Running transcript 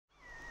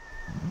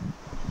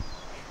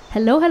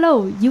Hello,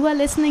 hello. You are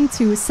listening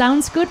to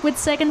Sounds Good with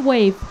Second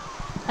Wave.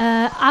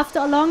 After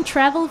a long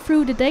travel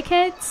through the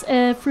decades,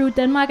 through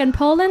Denmark and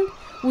Poland,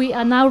 we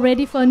are now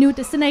ready for a new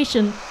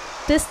destination.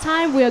 This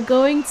time we are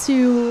going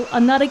to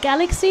another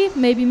galaxy,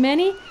 maybe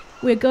many.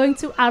 We're going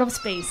to outer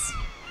space.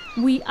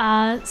 We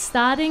are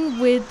starting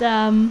with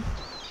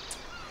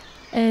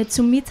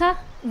Tumita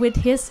with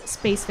his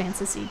space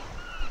fantasy.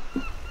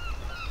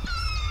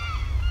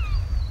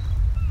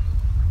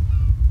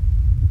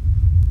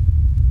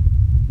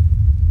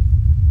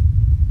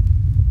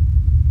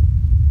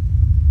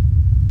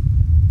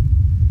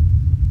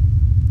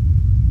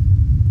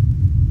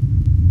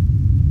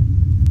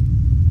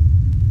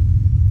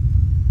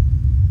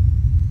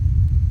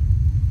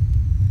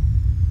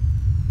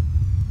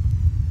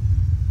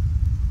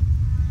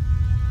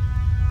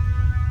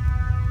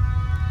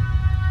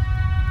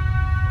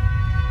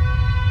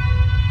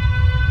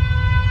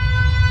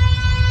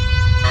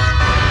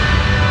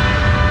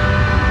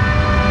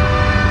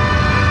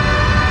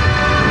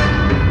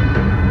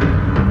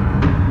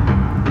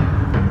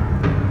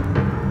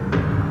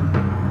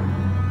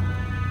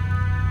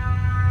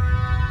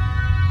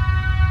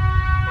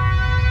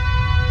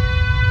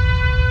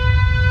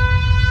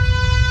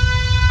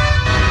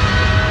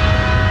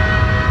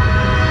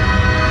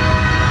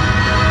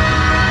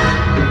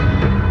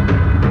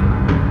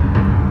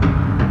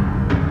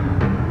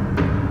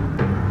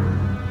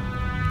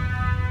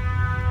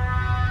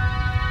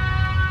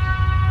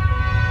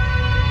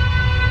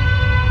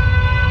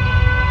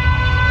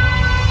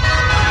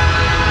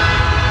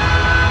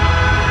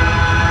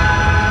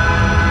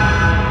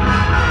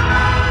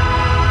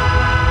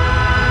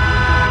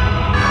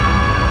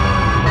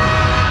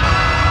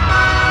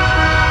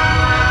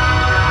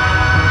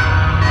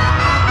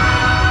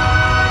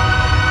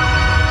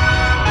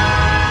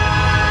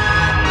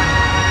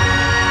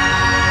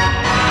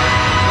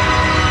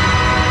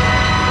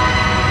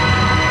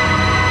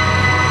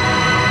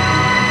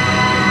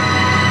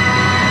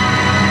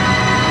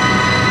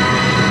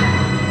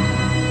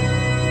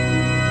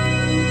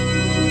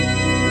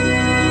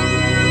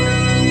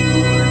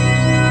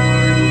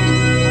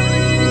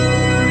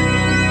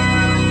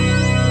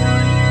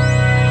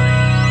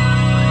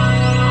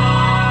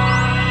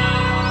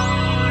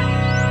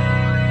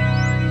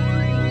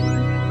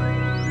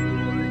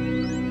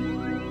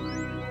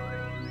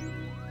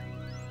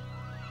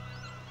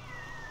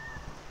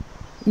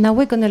 Now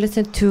we're going to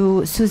listen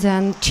to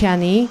Suzanne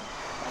Ciani,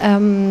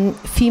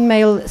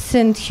 female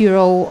synth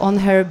hero on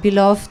her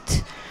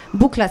beloved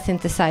Buchla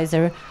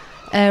synthesizer,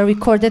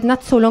 recorded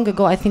not so long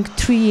ago, I think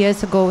 3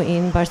 years ago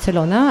in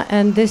Barcelona,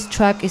 and this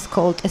track is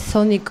called A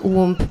Sonic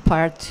Womb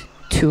Part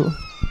 2.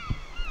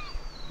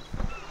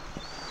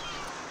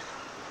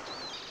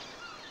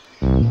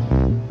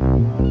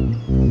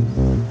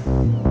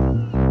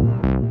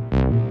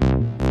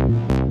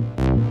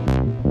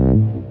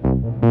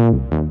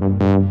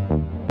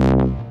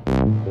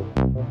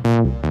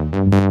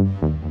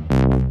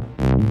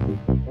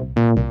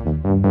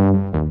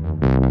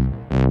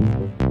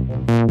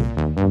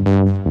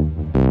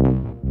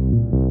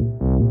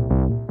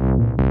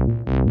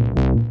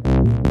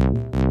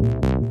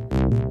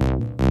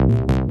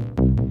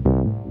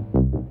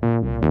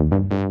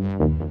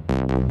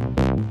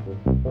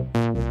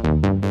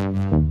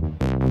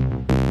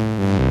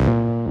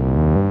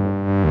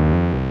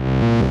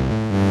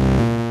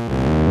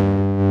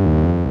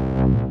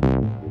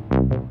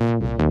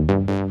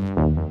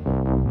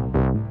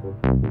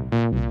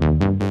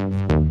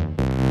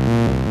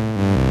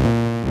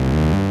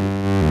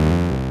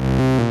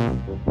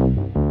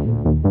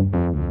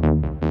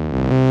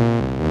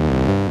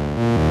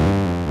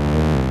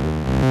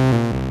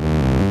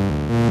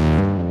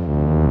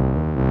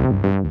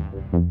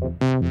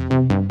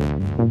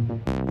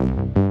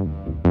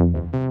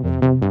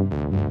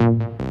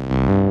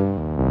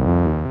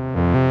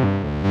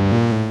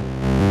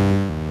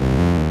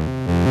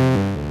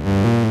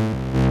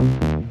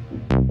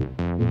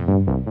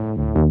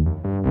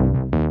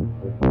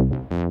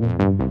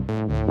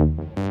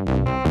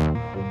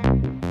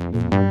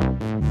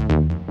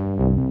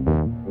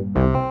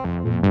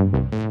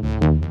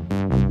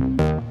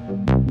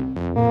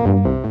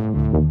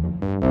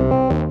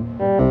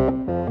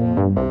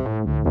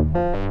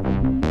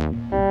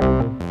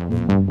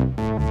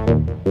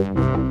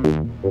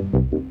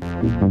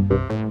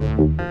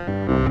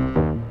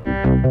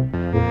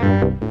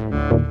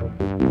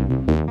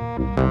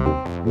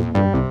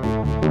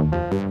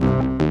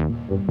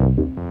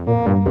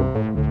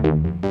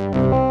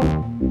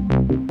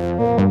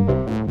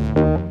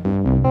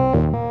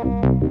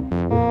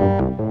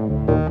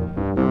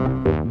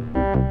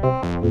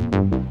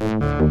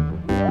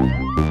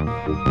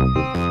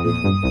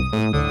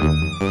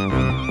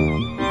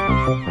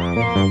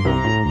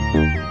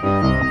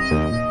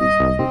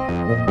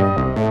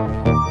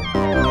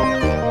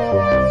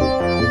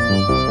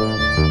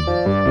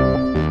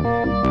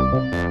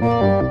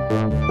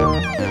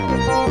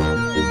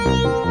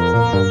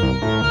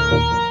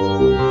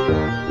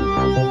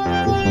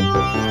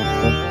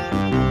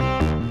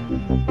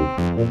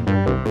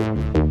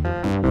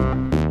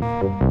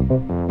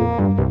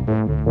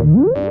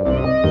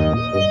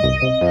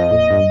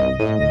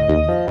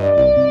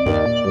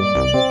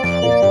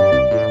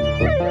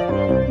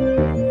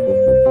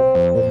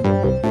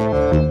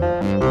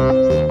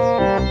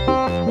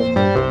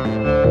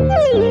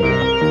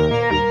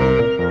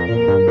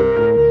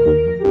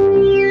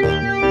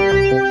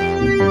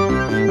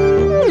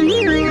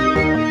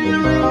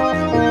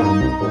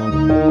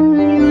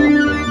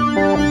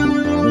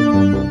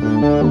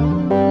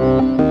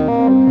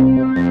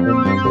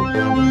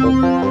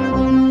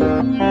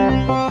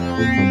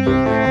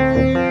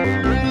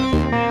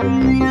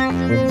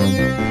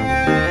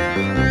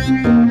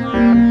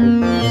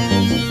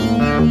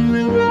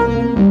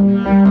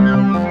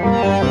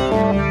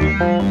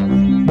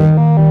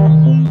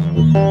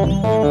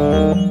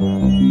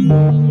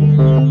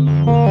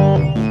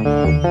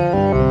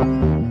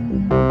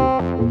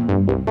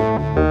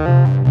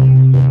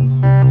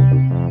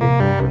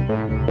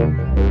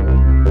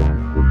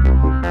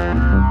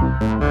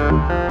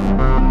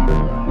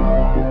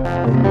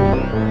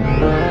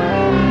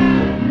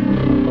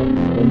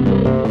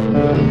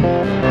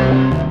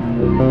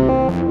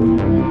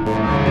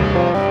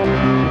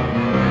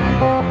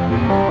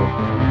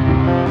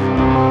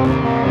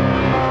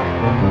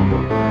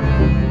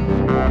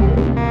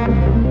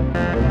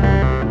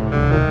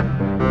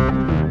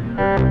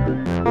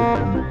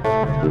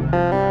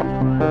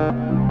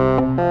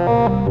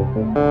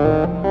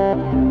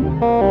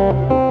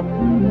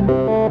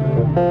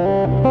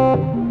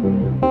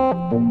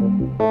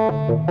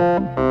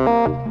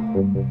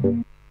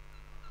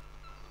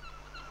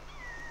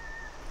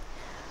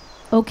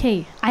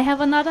 Okay, I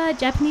have another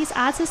Japanese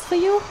artist for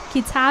you,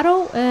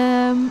 Kitaro,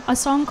 a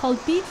song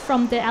called Beat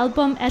from the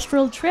album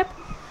Astral Trip.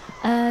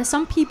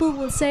 Some people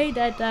will say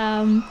that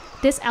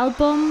this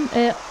album,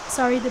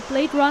 the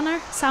Blade Runner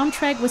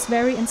soundtrack was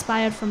very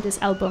inspired from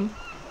this album.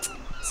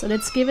 So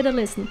let's give it a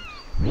listen.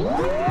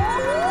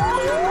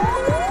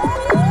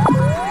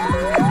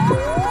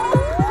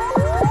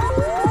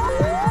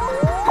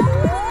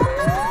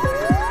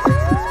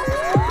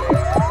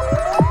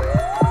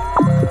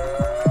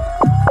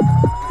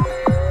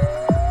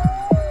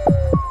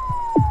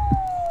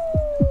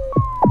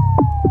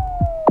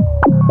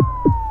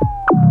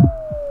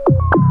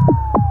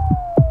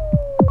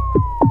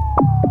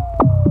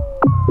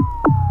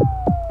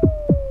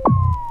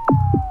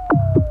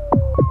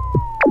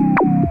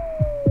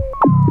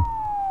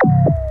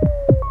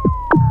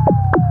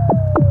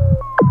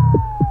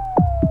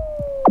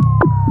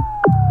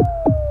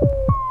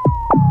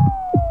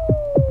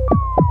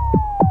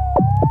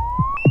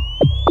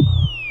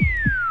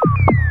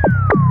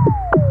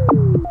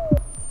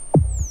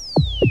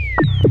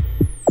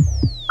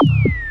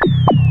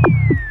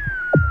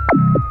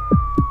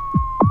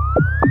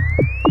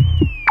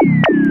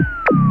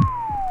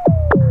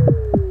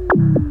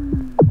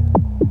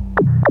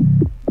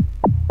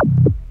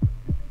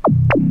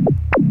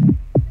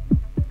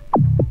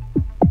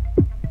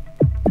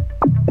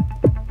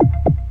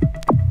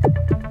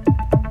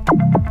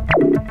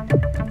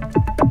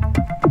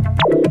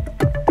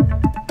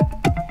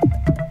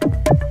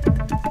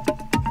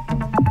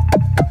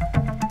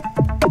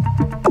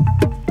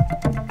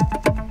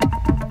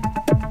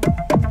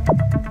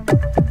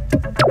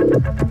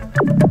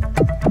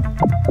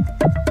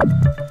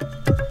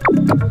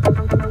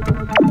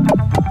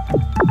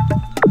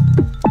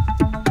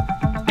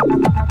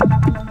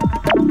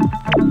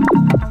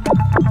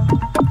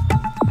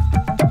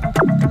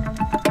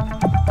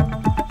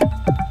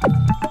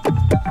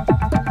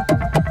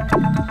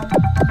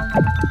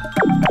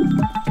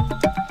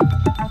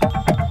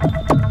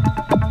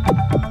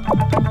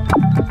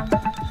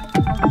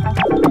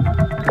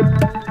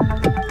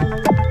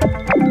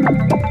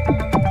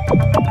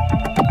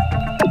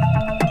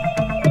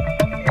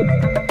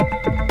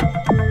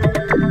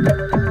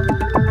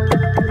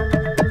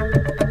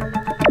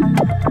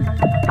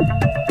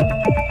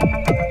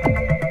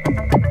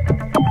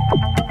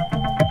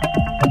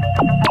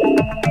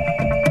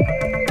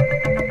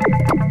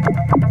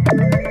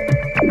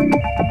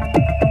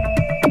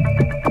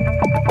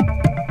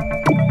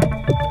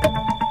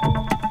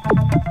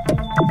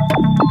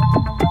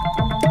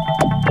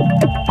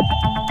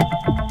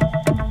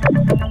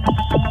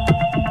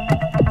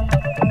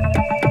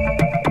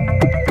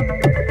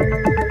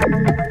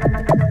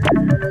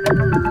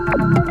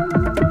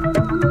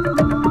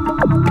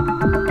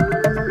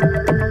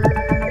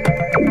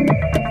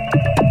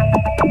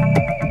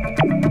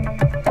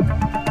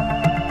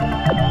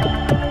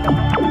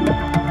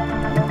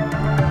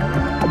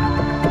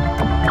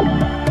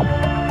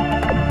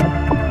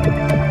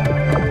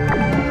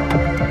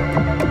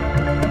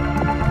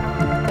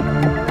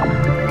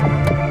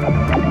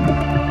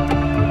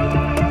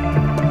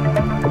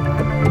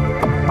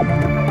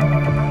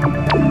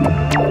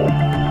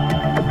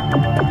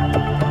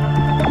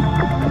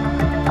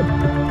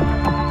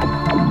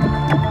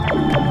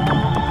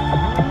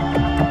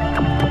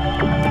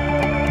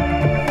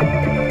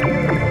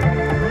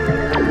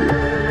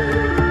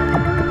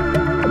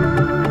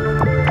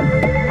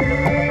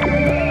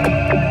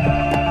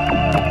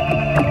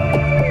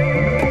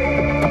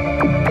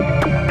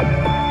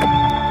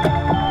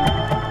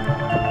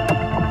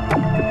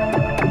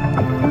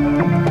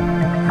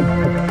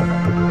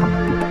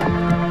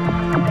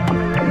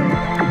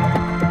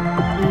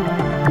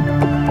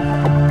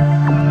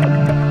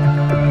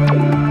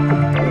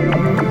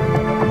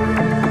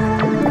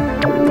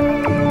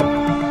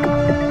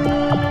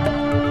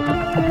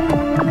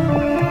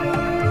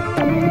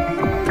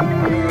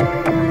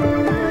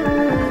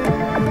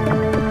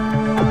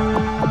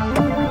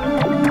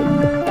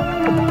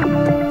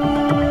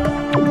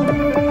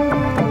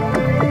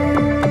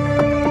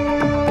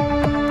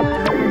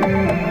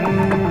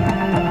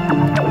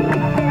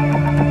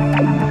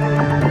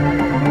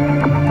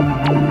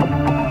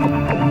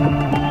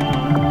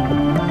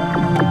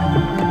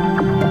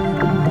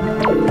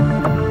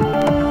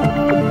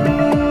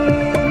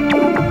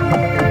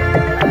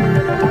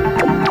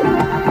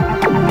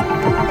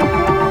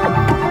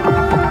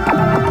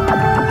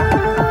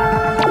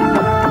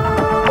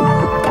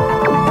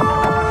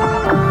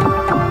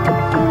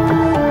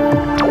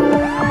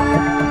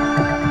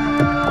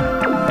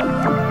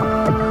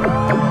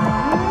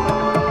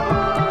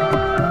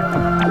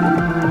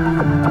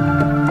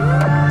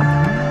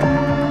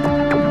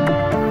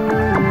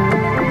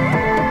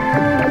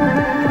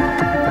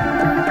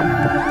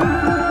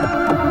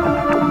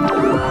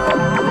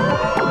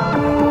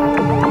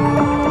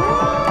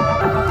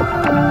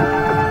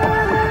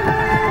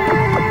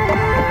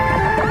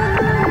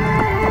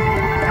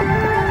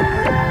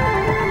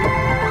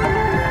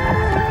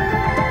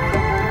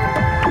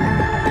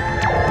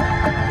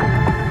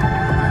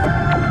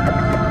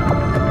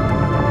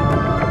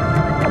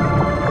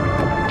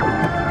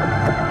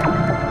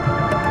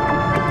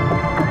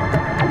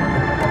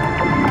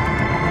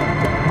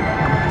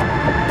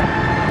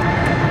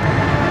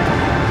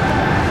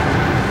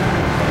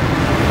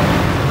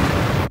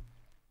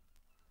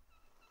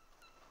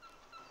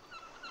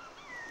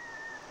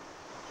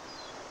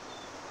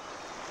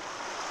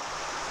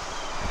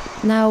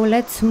 now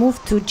let's move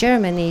to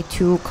Germany,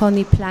 to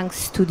Conny Plank's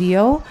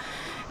studio,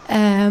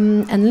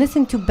 and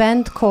listen to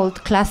band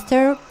called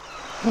Cluster,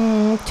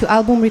 to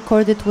album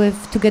recorded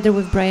together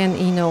with Brian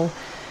Eno.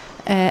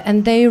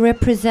 And they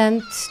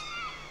represent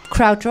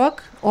krautrock,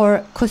 or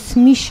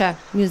kosmische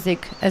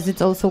music, as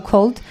it's also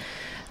called.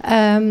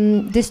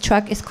 This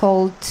track is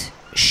called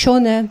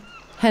Schöne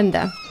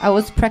Hände. I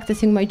was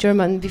practicing my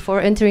German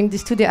before entering the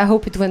studio. I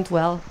hope it went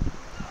well.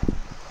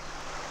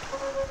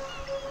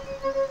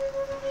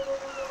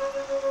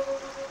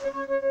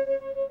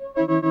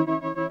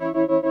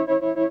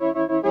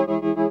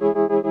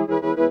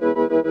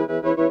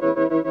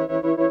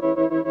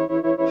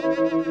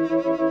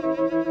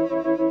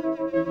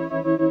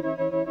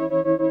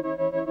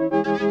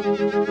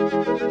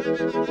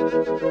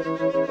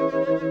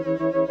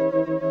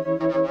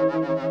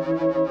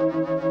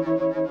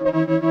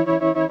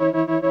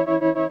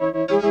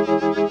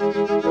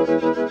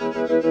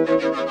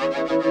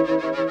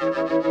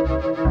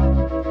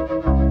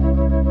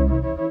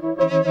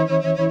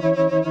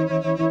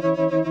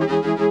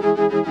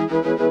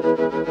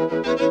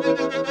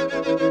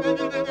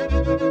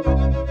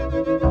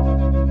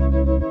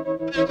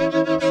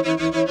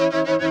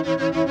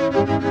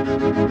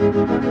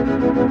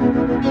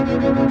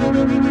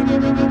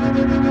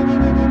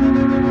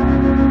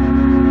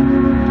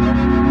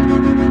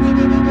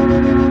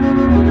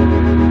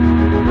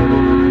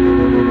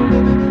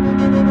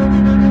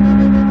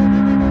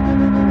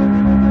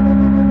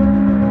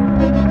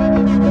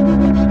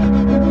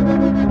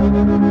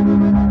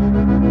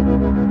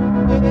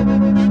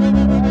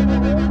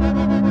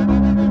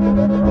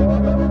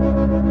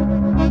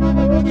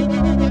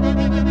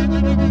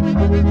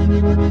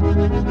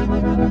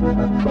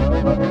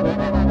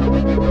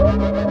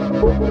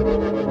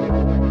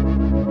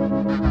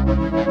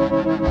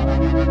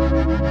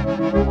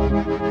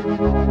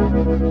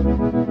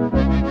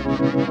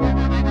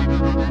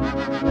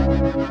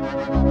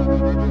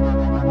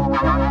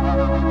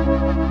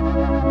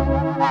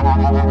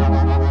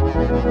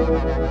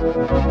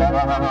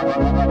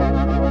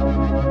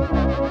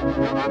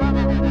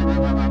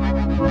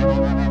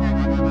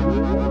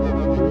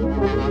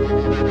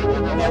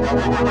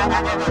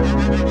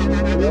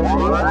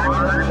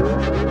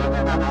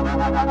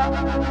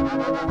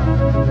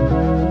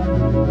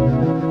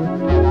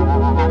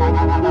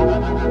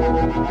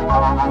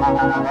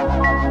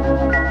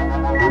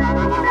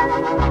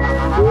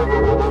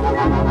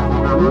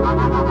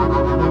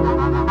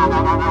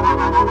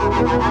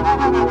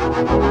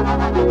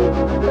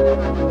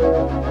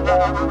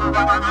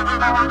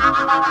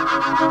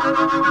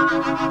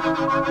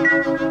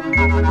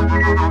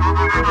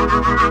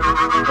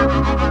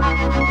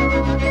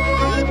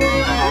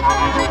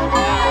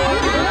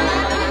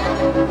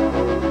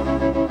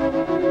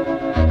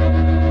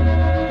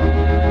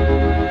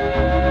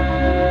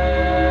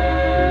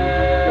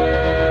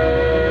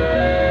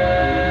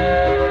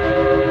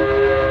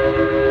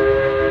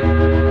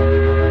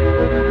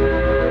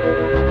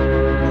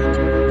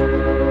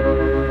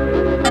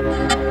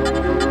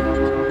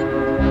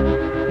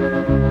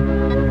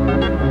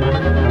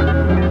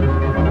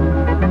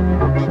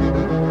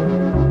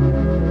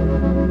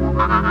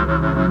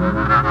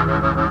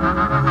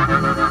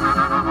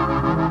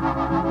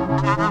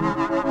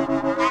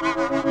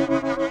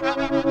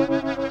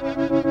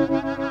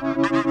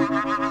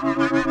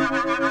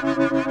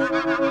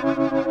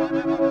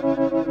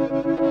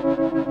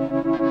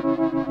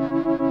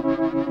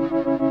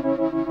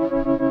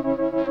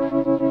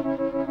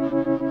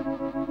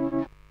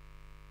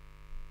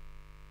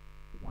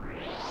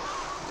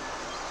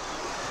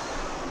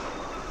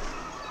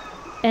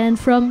 And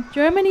from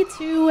Germany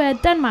to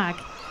Denmark,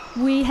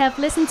 we have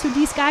listened to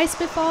these guys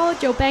before,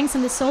 Joe Banks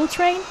and the Soul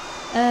Train,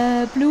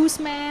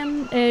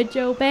 bluesman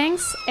Joe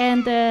Banks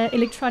and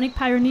electronic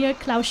pioneer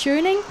Klaus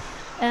Schöning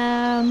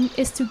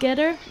is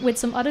together with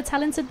some other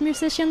talented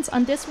musicians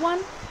on this one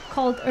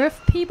called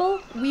Earth People,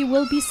 We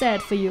Will Be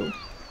Sad For You.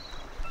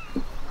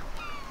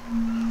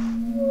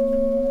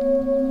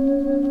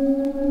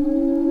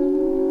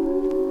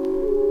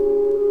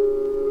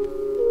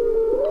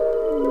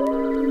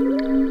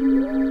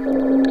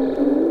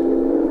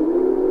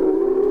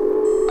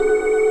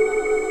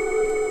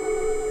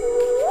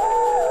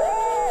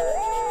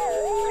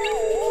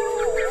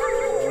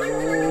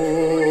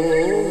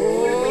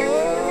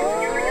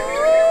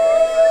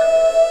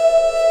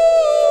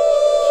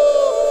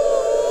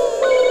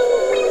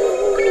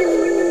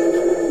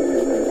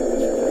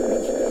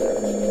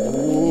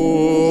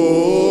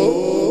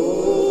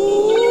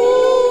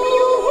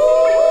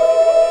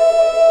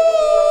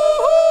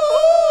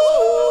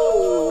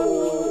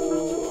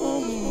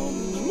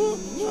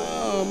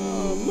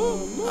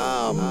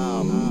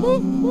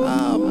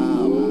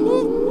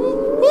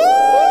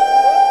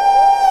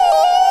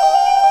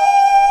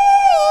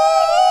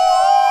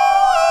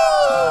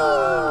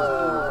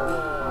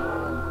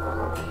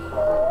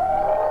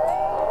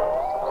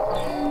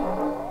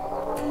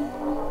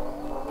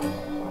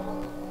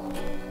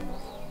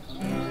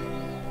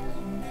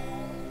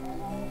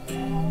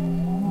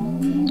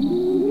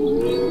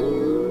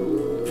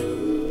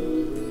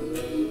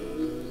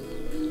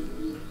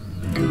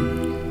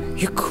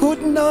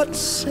 not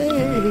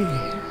say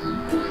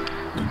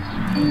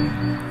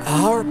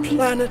our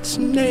planet's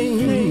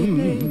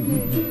name.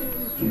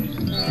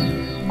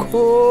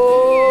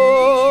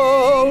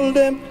 Cold,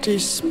 empty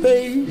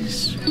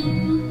space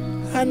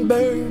and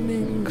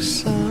burning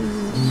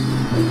suns,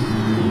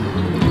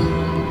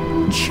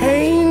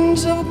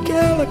 chains of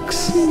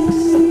galaxies,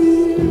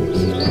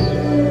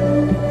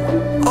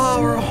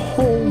 our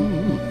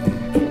home.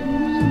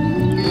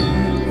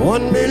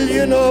 1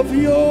 million of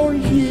your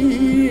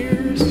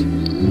years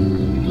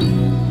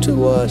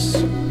to us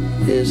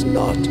is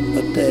not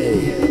a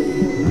day.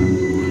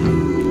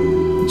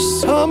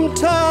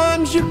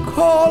 Sometimes you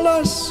call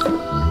us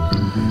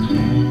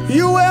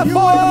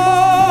UFOs.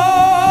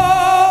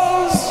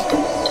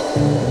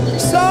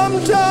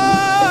 Sometimes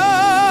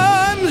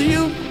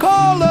you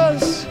call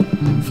us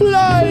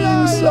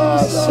flying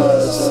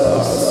saucers.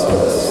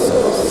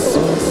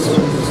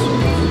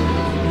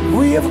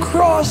 We have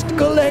crossed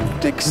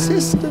galactic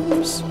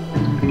systems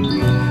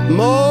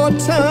more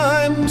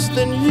times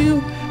than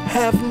you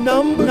have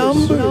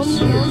numbers.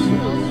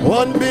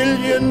 1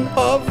 billion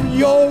of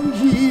your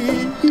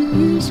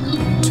years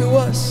to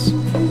us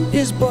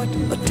is but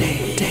a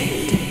day.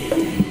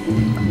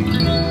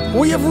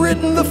 We have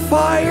ridden the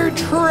fire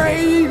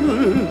trail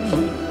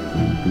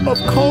of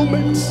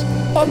comets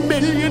 1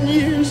 million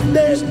years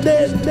dead.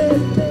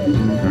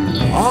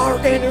 Our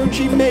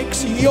energy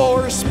makes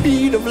your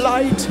speed of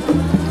light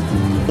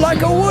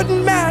like a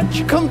wooden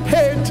match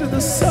compared to the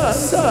sun.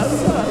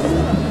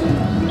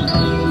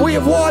 We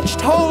have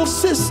watched whole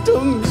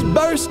systems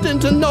burst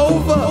into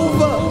nova,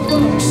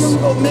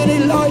 so many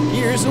light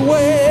years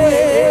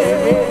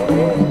away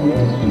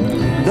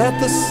that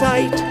the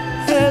sight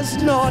has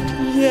not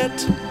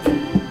yet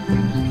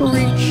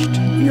reached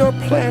your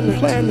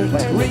planet.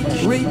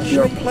 Reach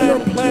your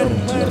planet.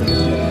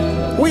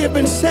 We have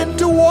been sent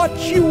to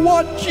watch you.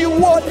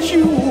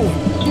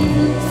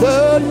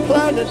 Third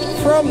planet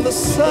from the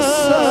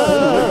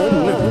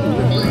sun,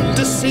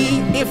 to see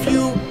if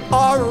you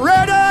are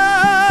ready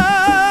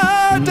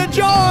to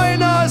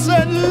join us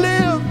and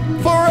live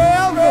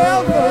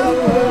forever.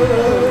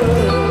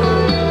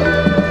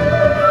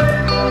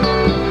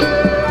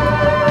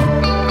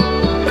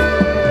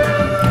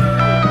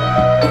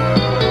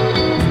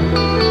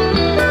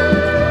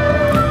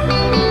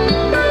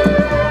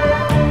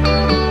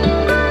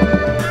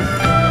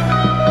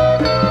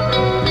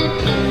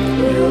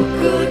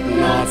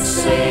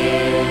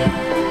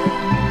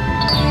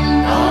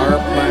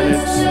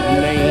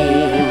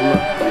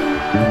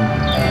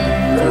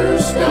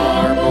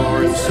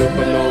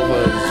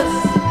 Supernovas,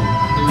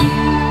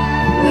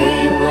 we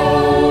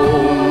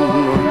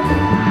roam.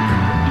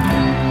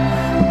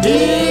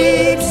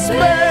 Deep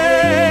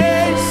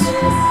space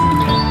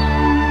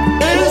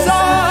is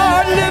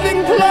our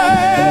living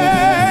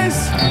place,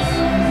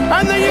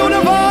 and the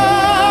universe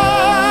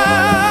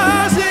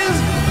is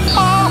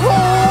our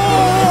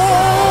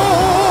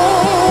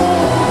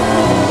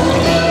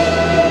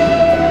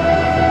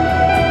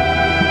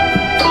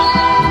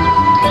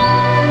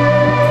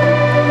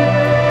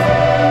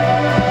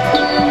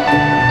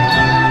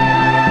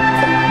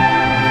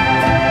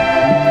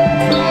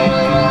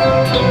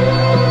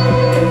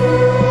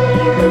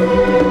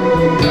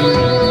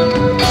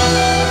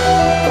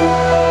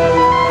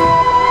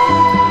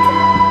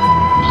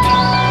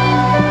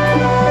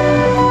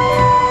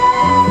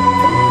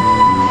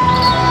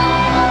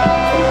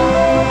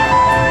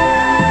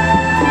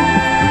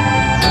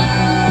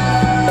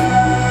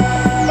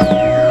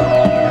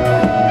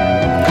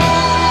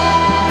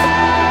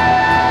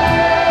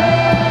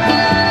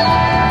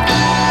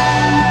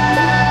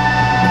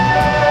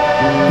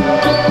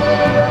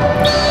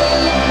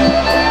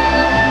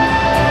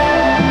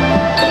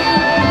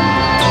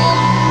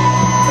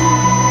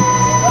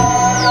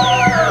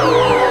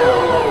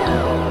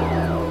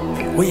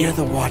We are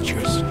the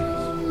Watchers.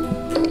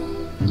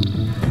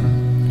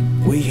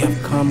 We have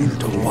come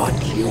to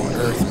watch you,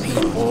 Earth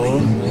people.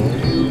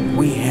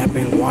 We have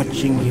been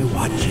watching you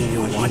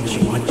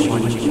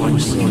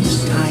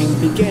since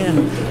time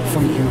began.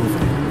 For you,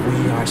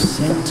 we are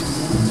sent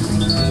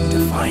to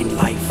find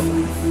life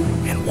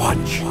and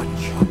watch.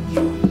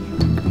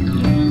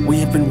 We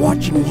have been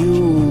watching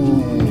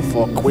you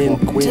for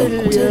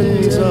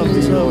quintillions of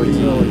your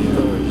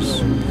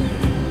years.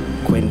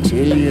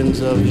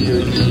 Quintillions of your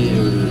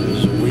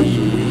years. We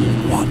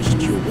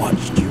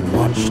watched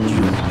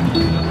you.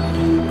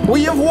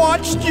 We have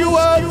watched you,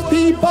 Earth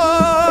people,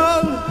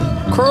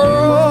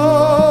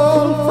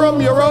 crawl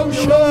from your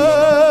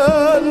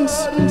oceans.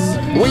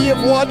 We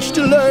have watched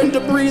you learn to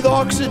breathe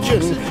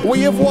oxygen.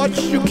 We have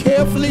watched you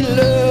carefully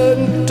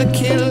learn to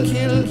kill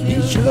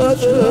each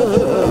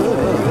other.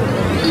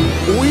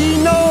 We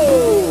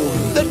know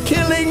that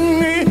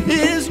killing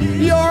is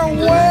your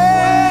way.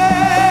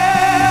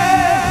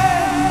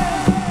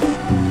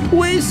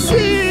 We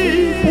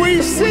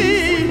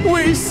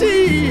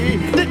see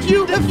that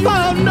you have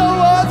found no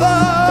other.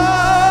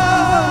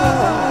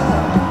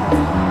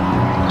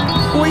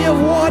 We have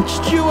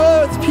watched you,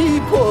 Earth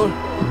people,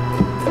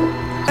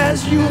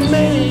 as you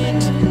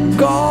made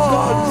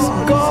gods.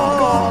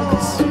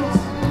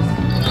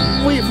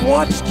 We've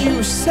watched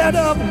you set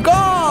up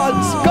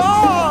gods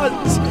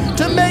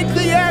to make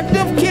the act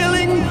of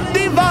killing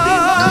divine.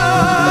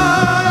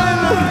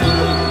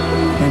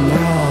 And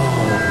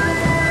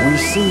now we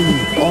see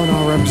on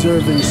our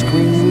observing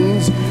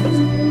screens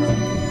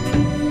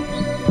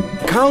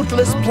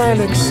countless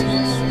planets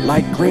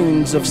like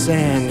grains of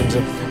sand.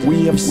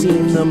 We have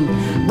seen them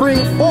bring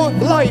forth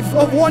life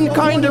of one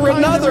kind or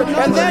another,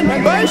 and then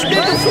burst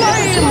into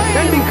flame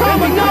and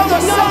become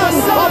another sun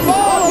of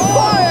all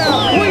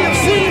fire. We have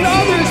seen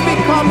others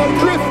become a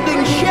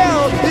drifting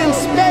shell in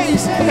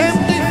space,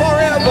 empty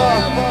forever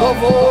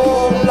of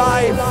all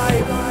life.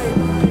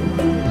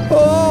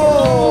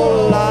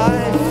 All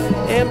life,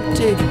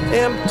 empty,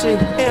 empty,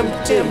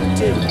 empty,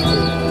 empty.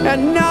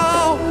 And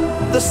now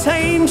the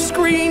same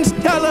screens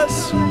tell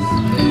us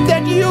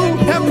that you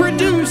have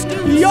produced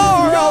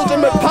your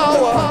ultimate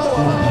power.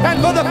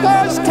 And for the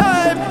first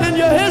time in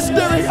your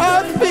history,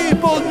 Earth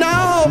people,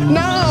 now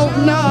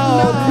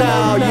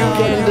you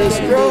can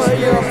destroy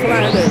your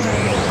planet.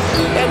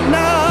 And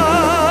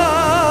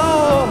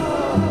now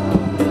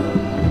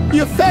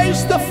you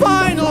face the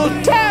final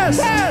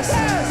test.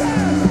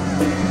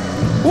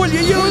 Will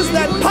you use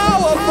that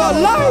power for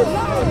life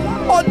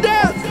or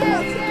death?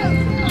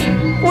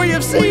 We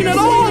have seen it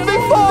all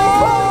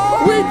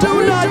before. We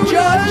do not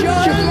judge,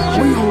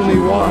 we only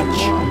watch.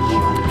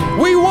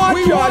 We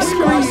watch our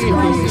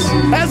screens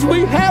as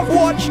we have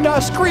watched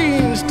our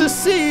screens to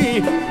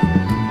see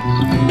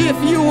if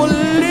you will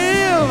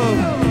live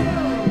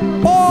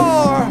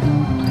or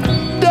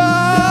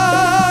die.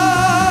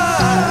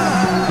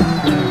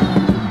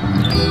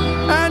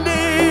 And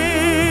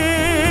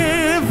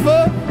if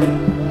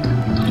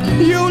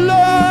you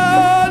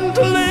learn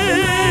to live,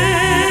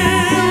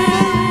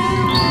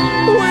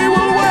 we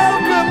will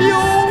welcome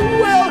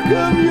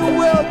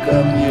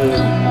you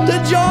to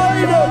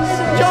join us.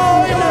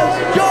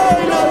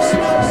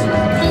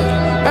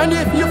 And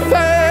if you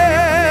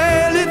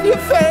fail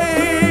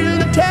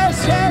the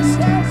test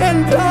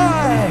and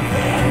die,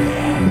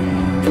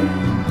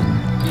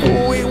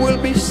 we will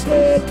be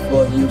sad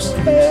for you,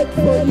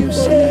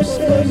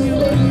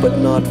 but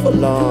not for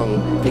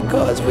long,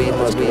 because we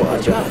must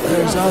watch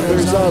others.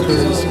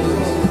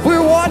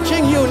 We're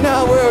watching you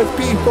now, Earth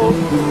people.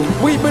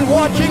 We've been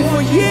watching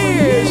for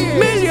years,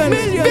 millions,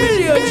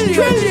 billions,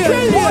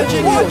 trillions,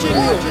 watching you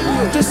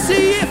to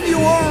see if you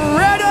are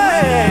ready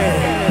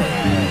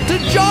to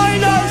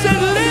join us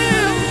and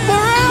live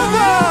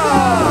forever.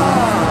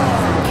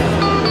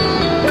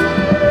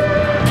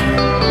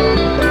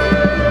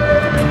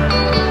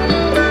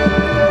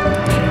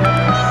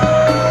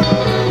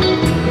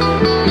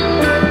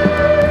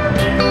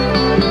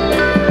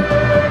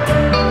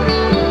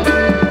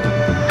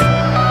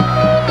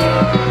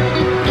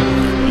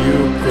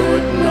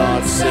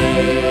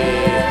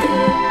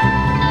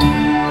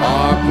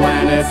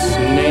 Planet's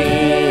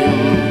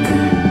name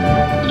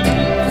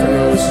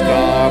through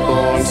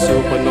star-born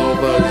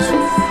supernovas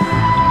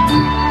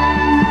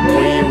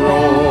we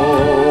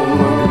roam.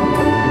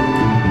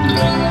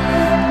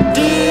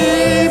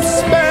 Deep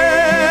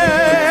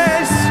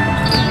space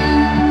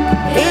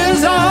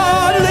is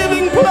our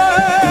living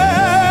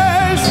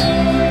place,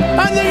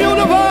 and the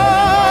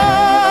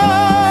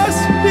universe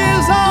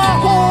is our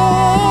home.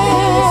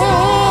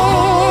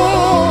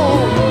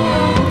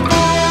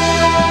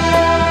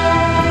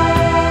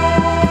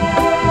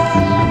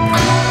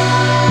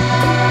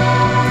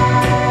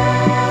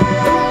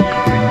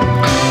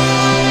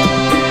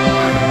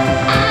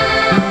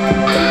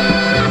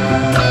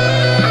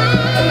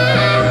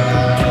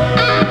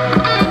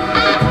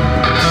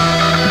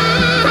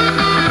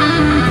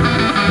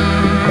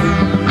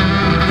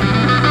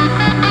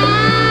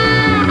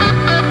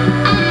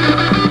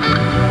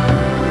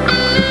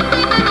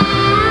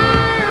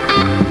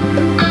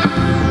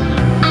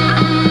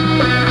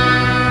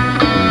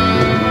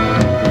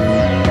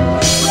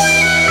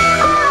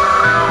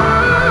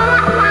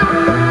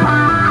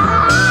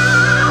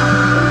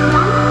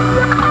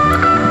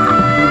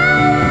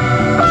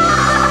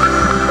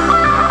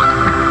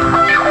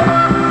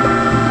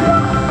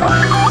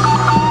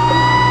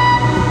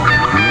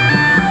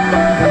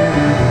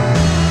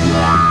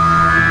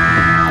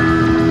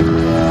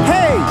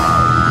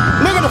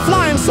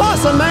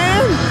 Saucer,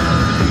 man!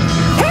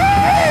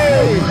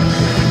 Hey!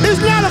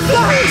 It's not a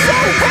flying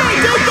saucer!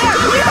 Hey, dude,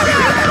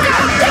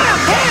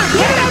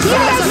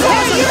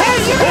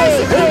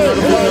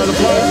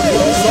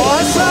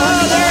 saucer!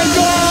 There it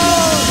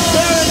goes!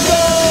 There it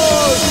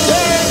goes!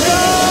 There it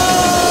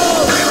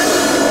goes!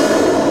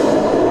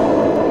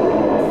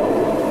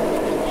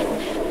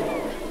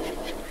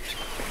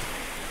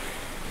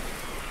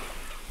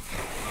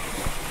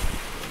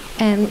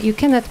 And you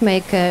cannot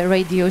make a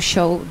radio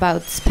show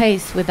about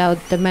space without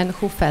the man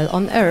who fell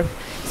on Earth.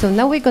 So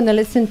now we're going to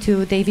listen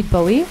to David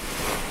Bowie.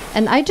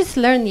 And I just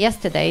learned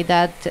yesterday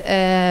that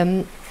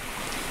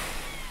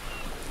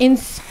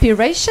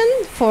inspiration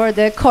for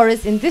the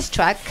chorus in this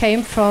track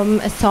came from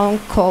a song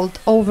called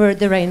Over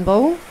the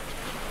Rainbow,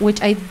 which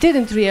I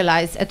didn't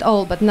realize at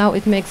all, but now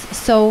it makes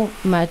so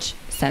much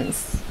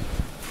sense.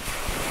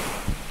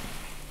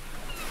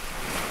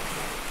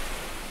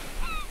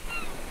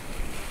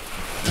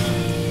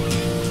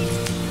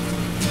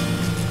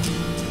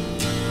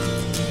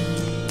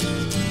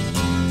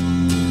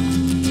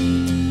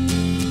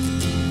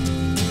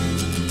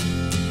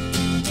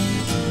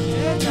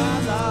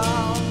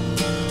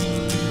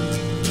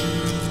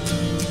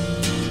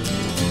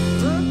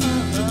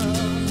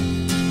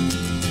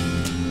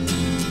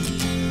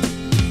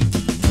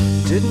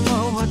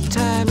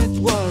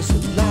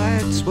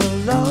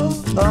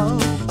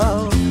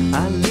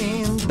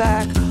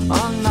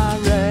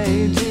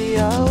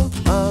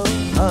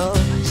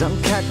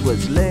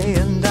 was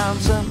laying down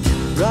some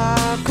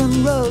rock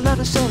and roll, not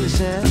a soul he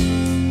said.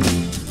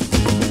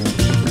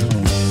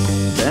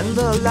 Then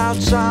the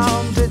loud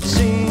sound, it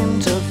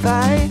seemed to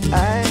fade,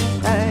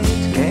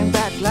 came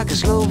back like a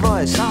slow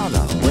voice on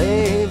a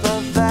wave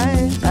of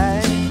fate.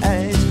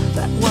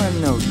 That weren't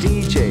no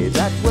DJ,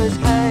 that was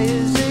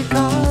hazy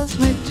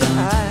cosmic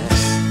jive.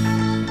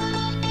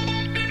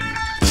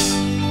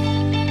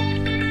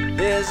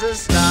 There's a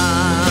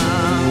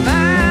starman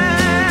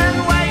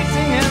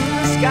waiting in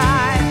the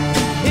sky.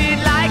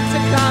 He'd like to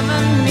come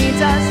and meet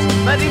us,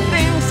 but he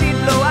thinks he'd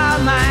blow our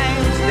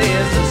minds.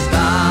 There's a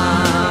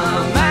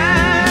starman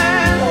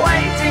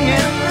waiting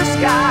in the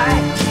sky.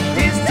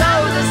 He's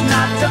told us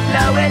not to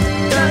blow it,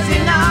 'cause he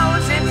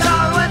knows it's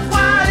all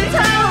worthwhile. He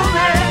told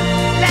me,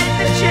 let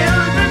the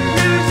children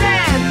lose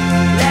it,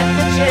 let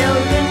the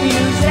children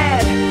use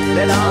it,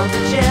 let all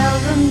the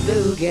children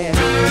boogie.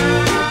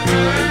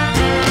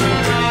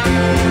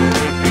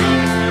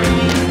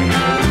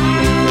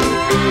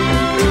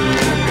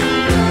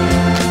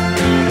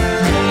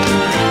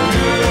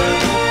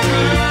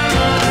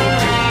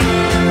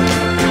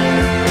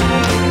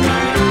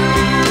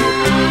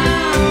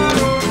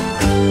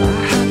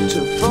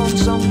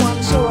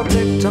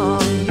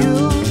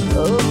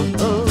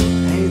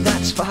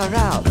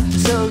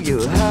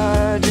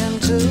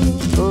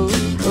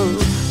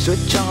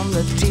 Switch on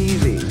the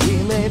TV, we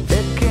may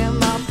pick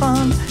him up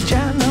on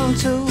channel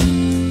 2.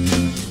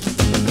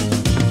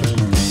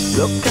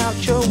 Look out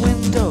your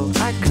window,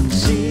 I can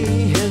see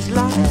his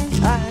light.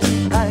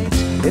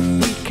 If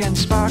we can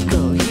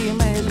sparkle, he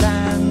may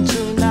land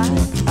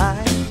tonight.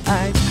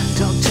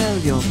 Don't tell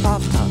your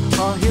papa,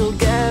 or he'll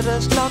get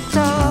us locked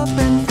up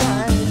in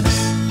fight.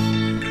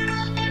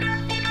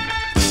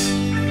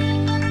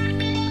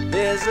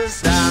 There's a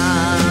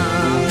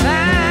starman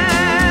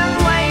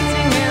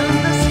waiting in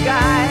the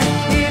sky.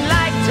 He'd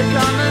like to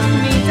come and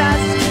meet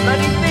us, but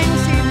he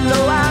thinks he'd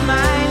blow our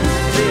minds.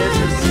 There's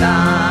a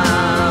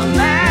starman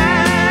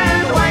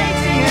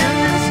waiting in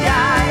the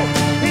sky.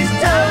 He's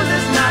told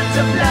us not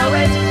to blow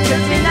it,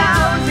 'cause he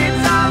knows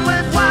it's all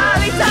worthwhile.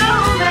 He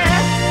told me,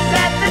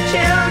 let the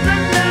children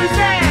lose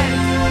it,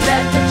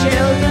 let the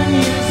children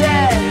use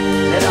it,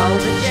 let all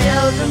the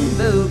children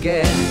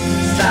boogie.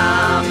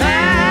 Starman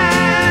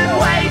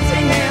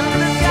waiting in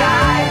the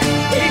sky.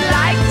 He'd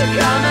like to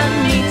come and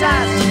meet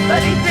us,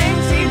 but he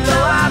thinks he'd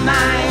blow our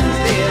minds.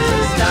 There's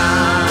a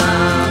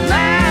starman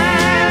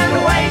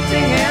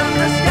waiting in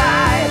the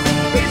sky.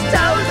 He's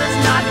told us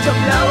not to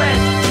blow it,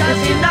 'cause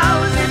he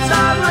knows it's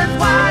all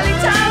worthwhile. He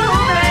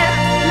told me,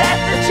 let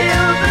the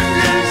children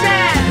lose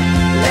it,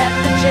 let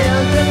the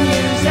children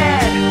use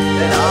it,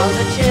 let all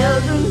the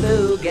children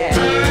boogie.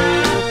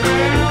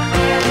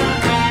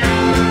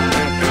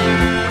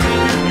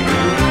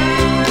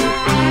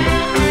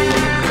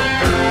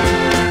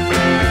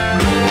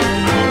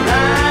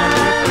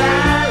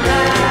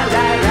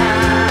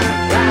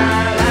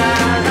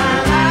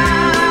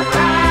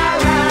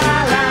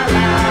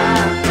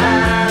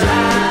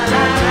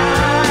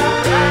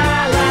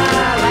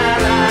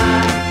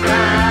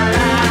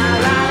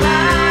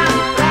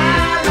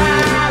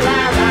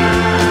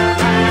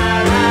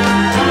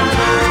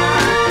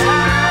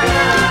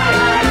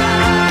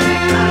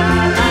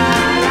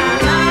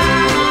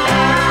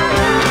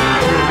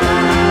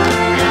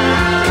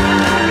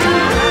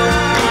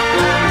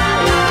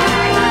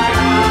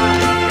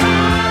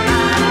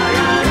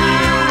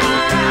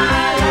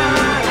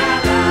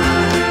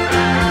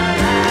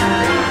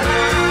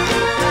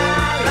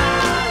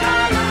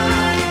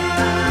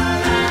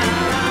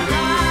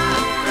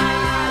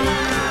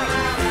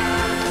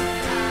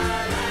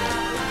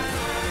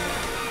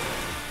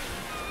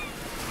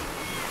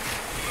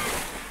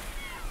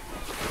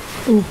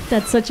 Ooh,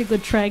 that's such a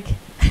good track.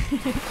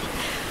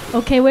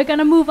 Okay, we're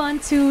gonna move on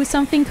to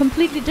something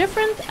completely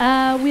different.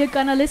 We're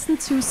gonna listen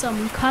to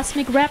some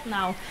cosmic rap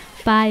now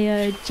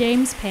by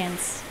James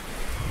Pants.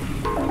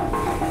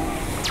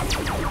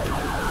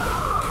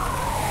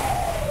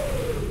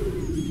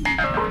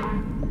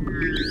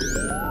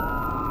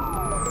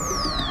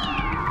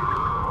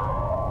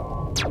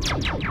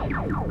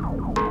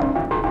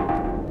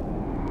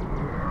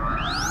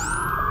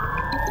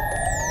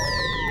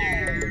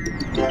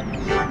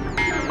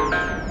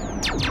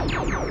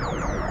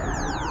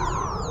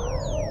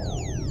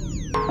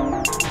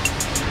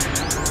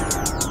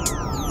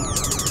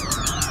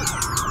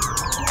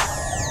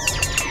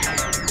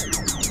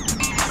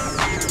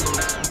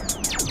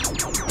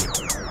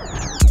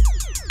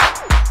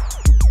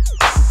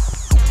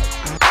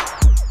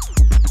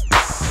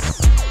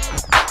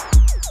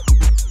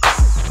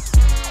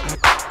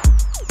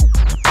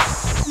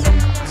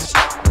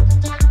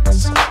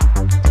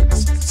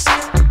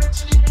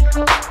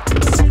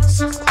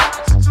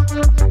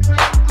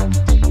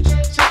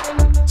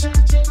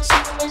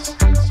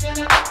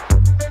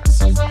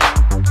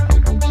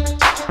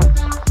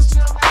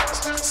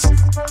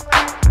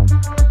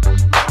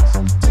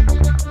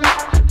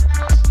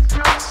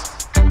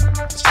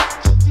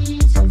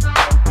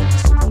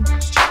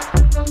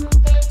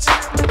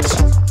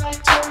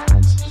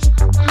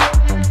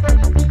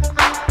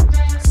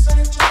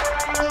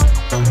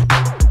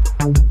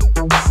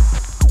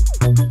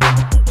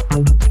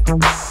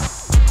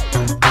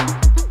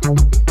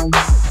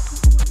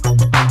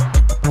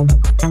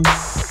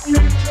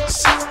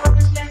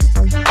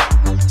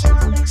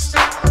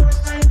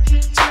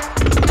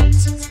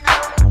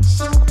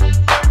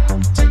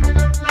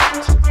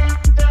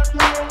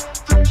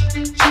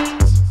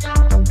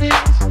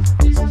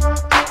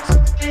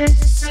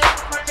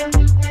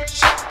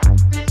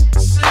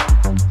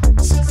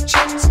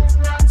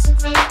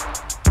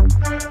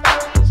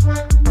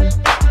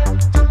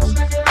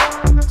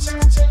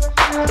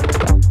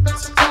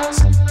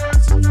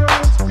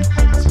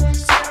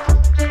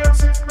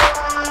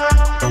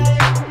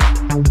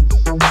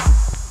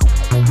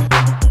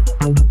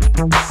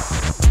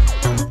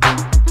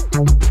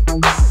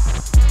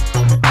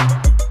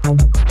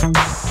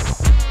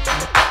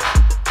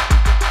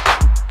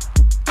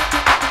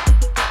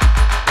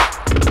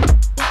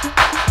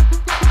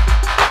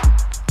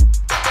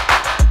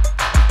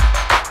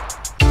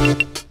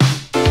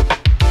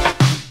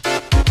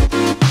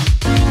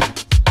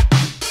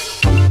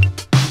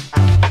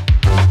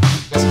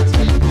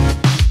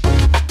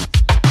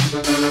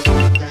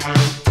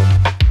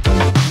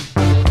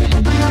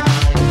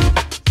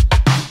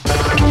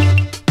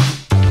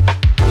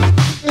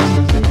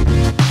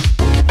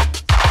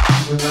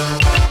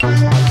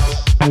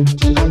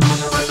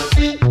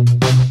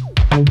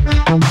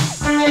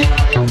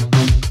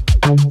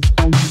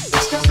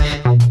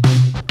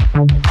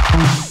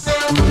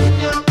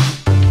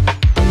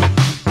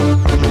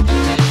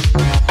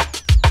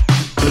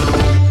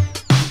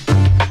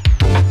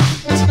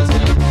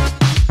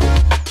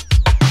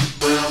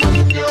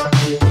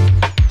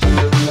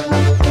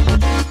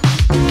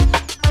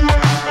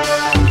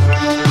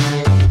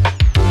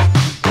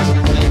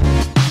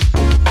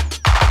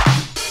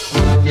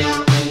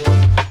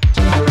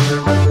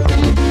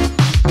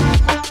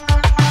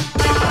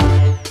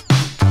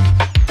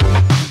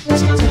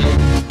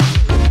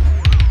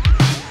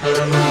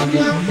 And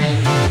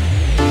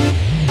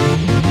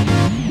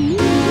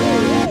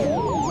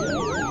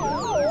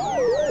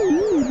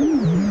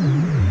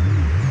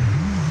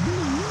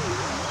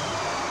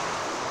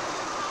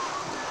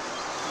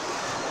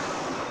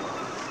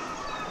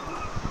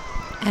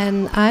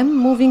I'm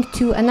moving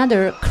to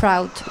another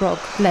crowd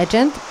rock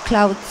legend,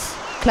 Klaus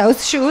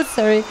Schulz,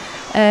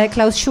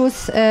 Klaus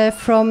Schulz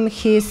from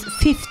his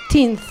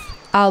 15th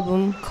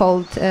album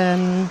called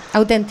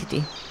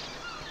Identity.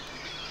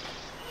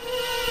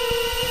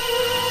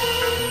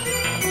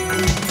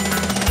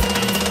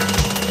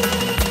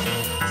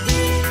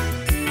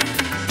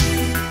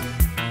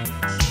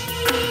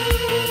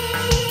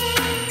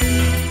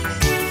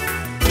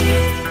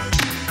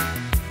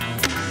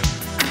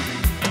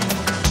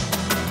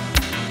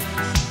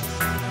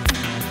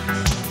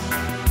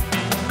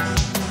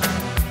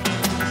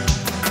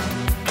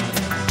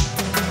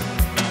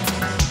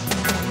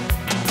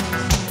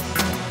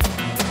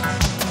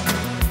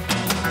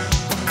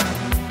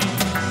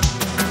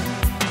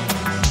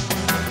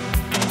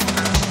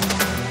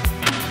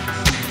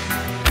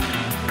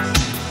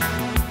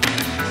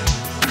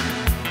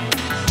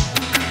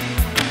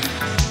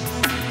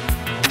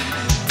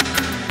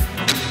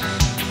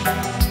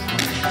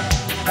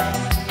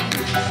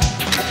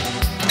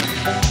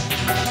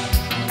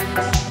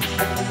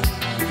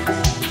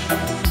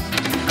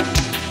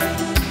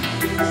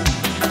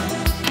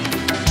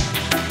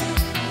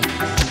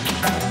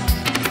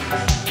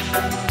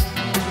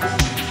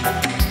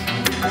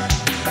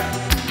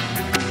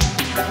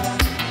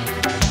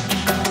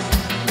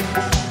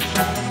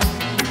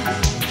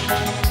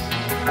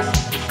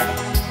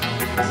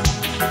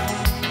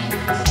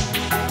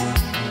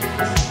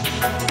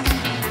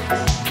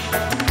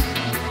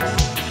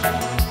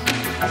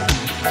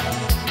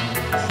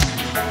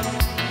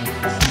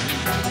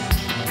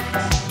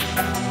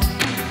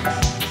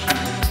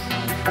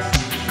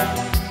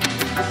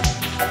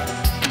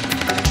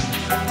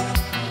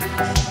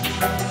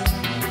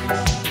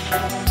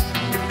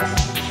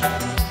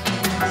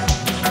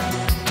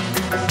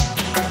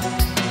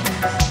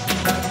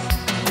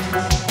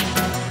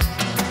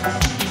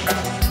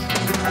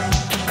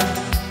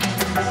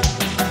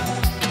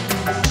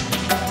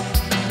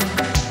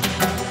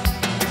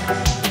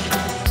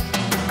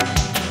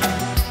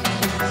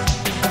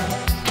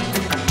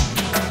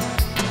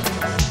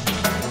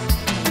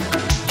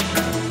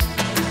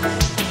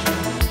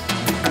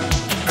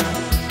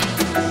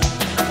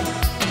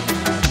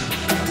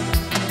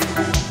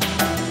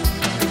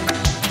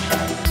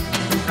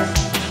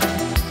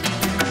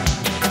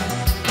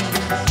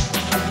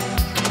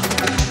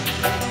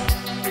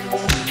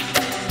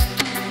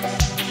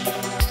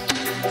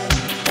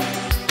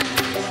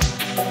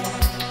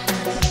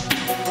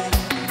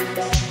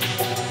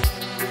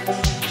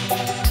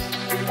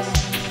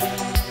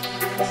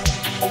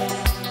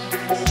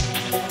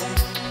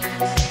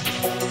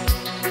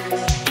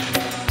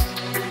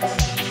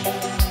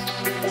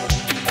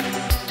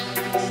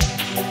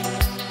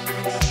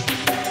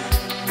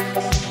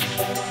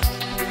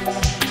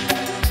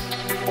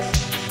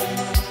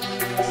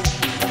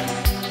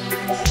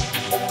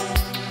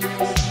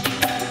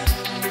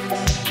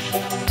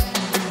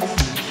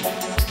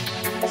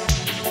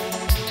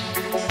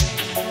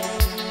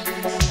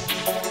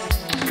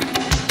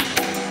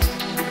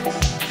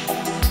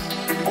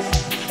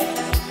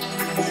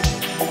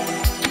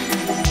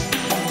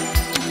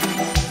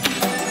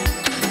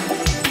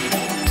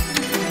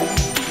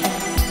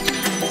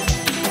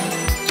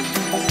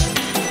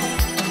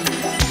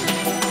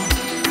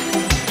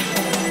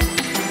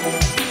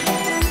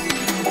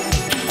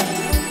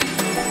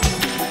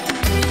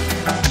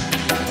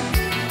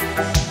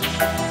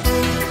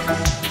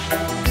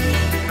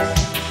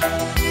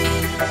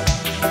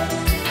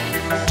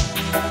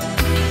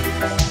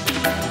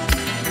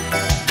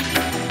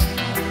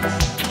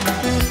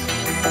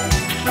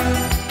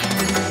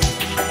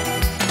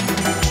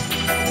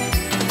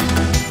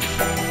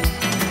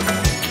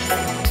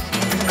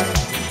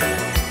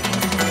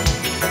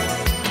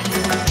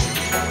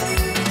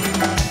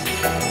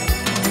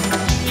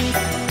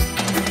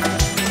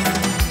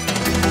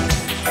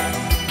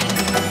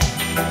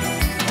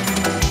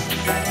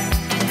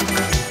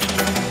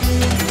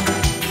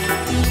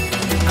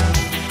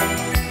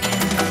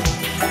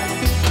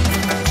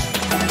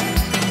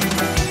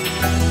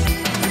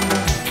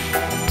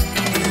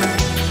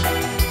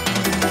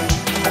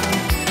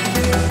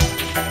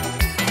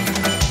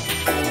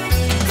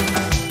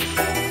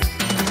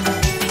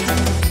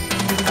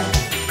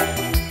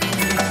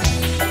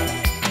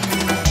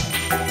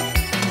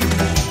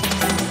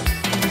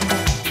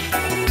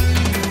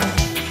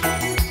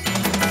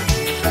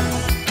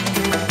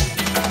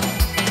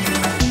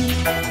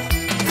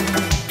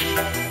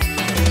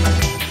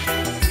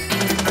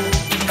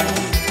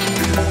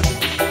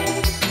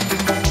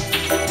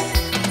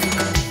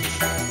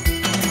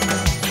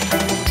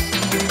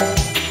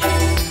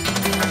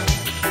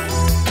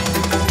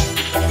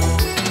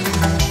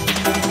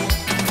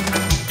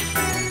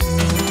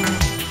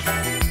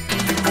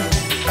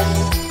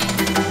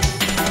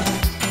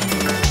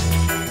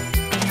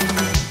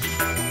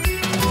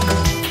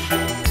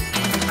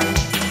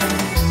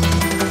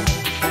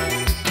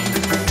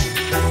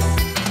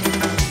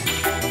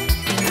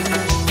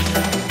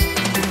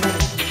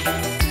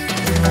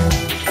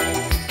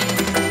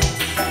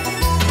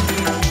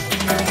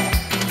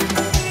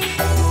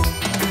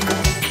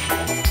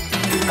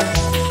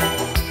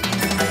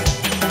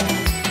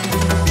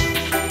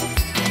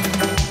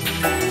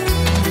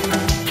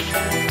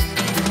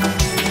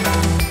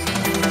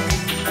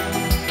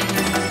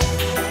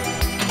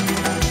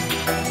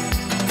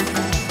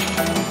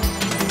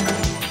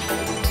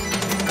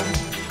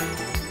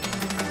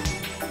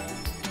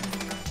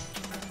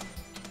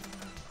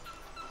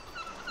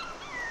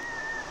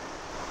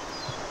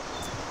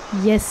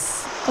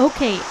 Yes.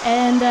 Okay.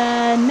 And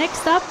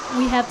next up,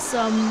 we have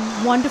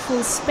some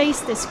wonderful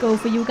space disco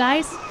for you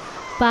guys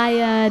by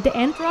the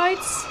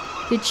Androids.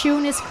 The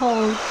tune is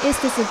called "Is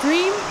This a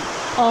Dream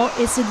or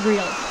Is It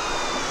Real?"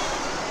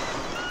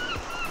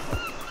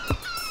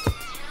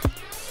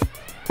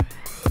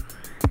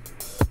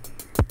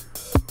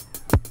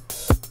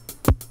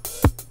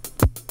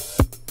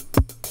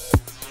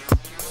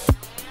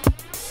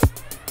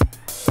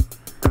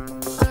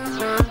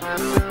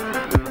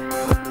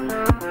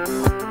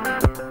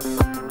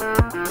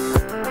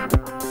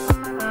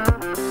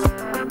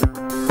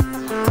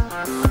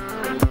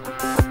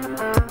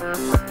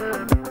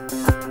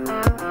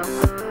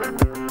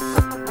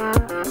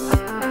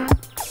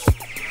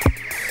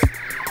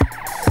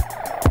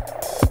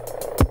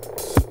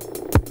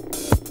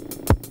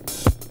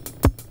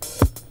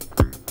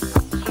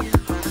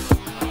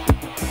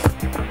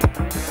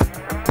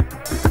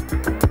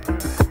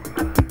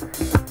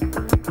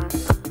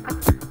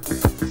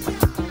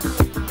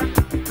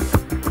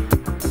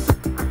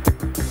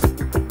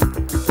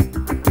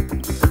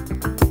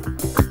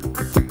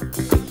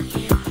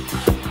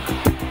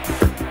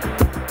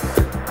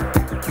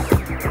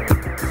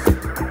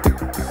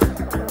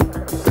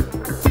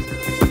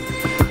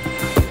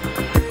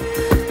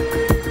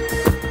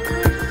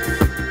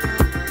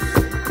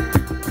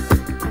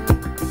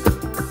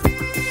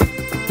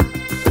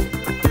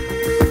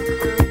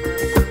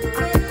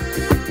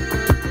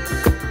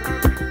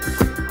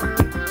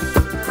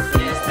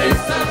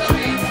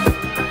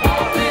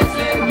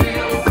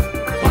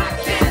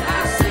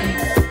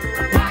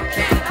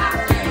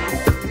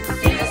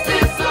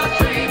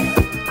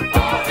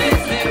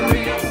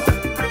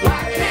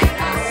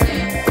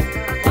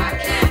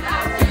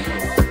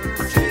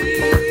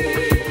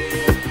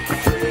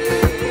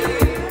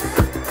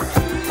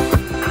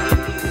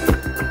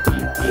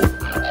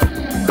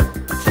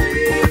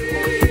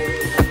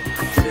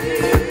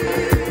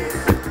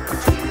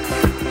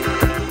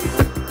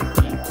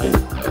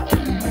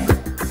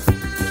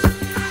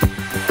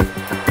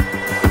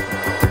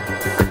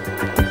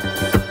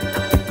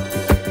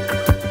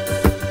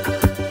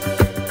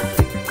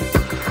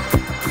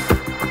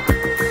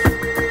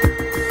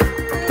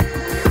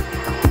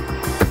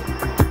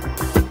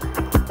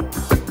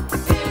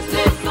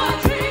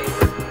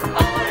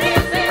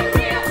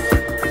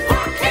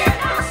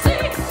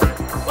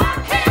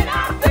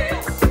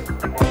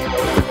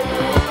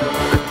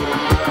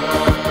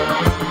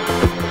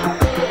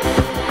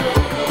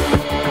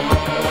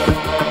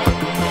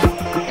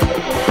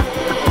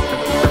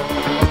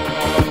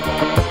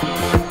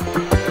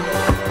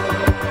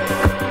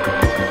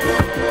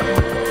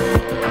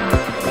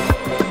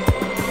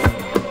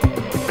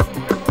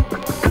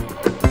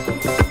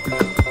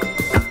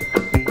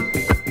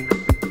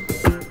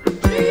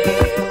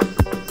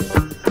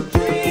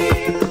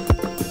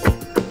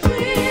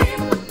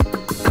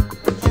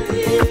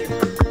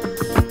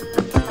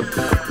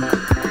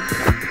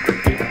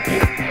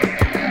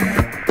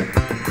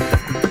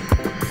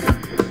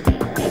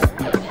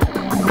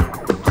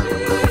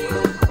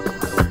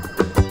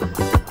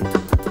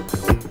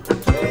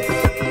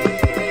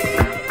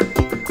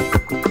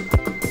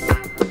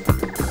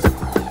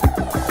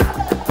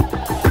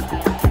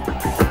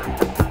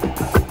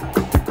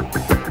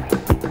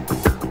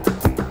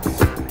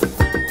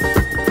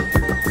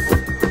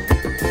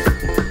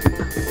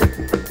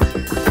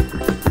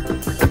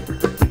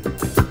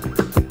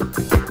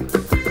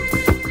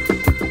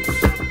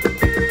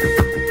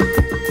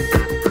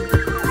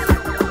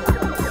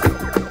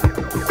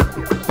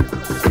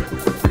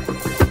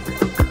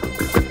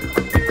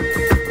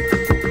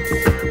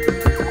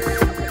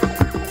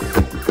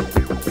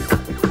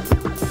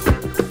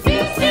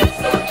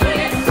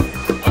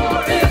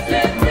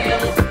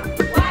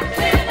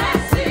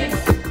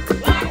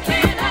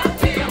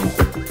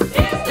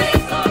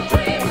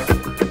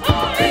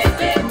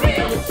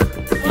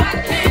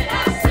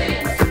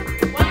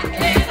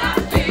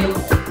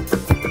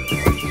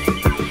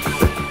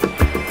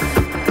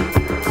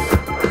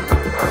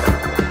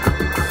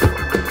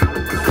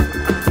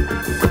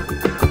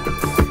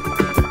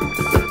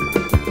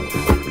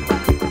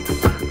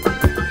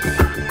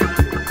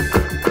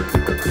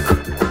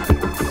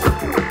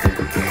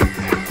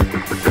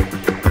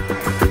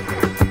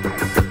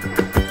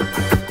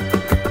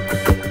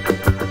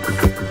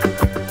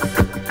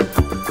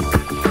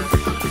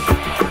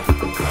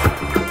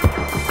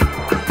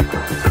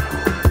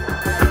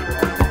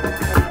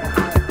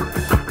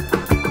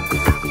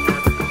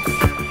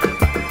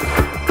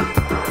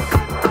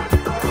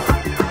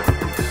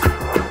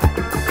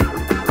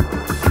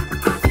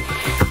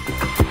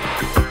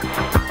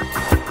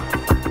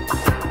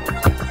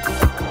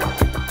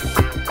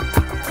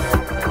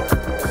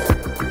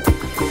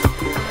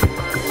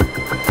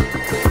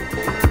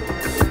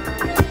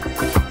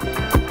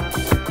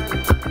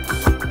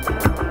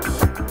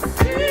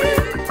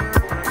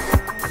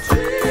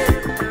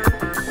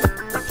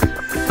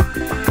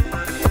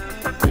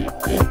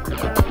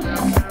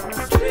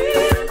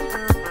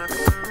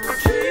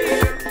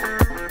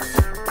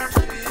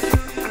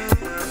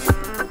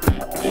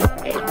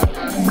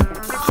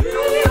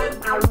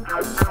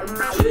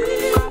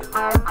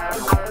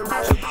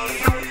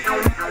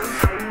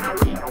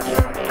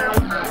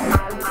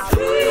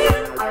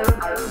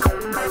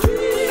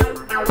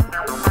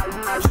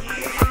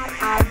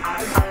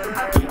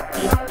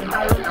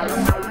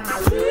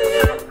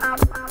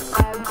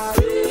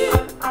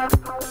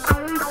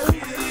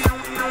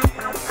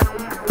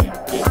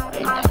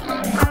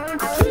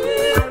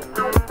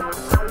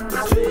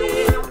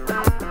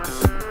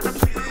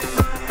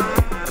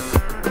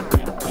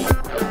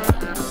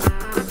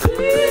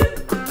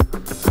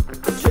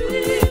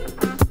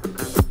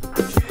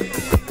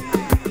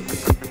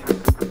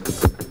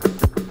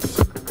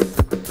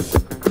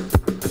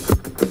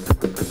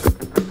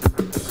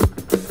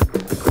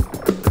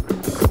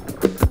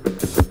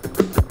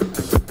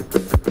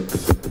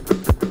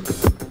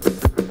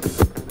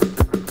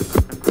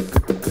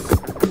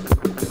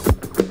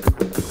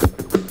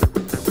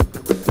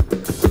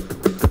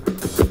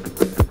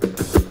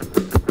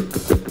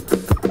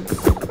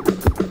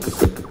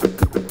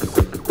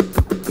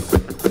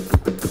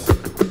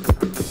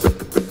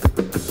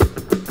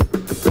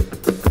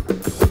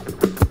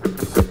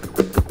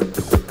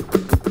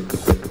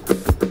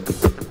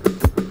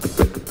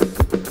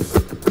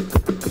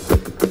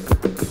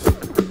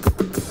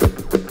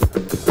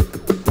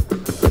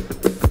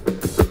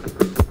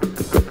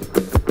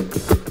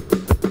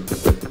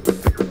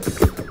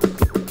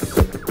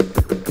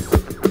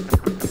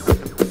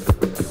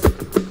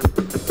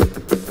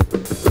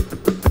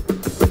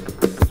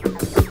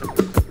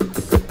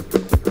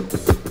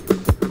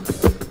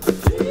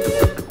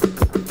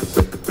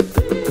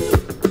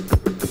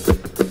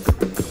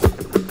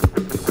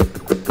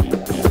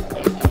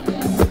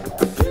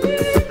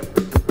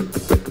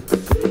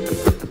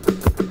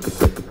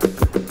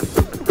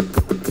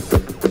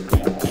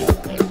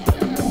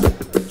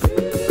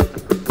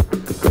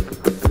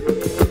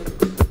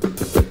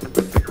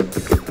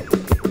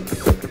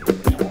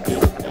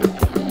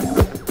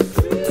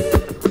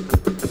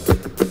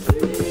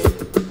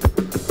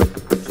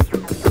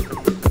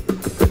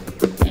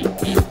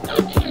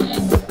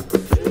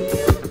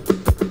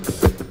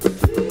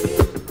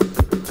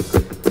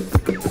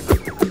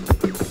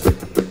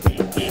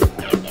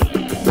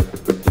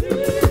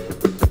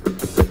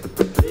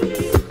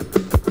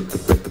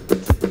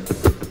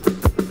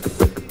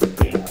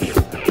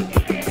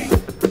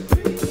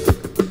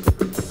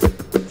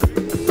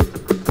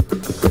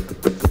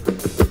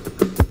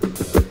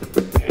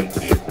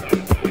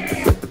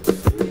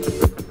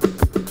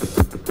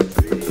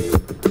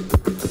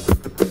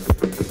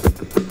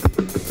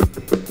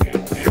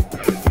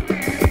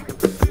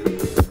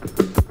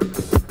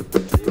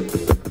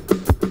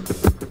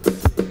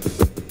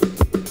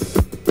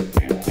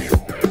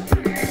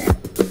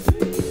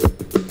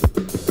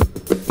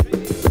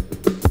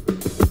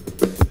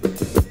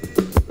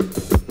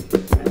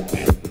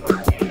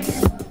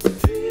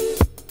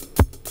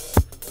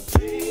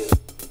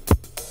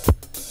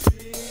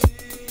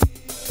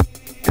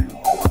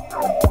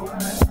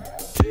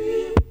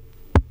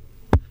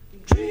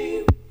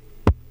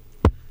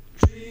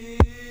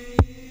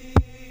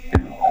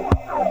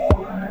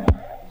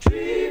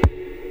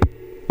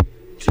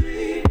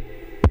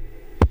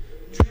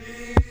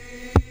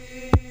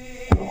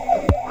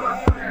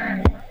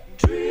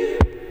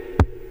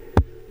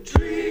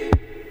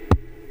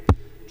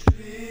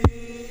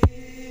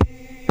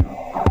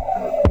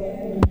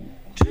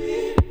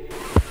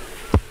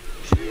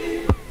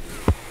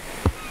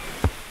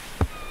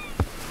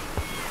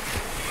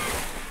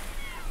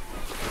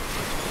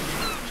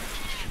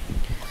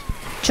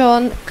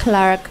 John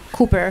Clark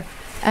Cooper,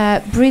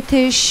 a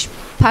British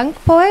punk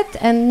poet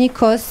and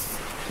Nico's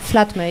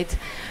flatmate.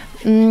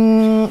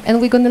 And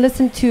we're gonna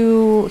listen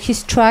to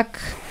his track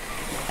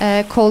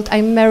called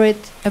I Married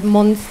a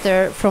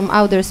Monster from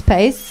Outer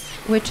Space,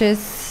 which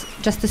is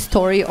just a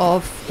story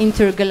of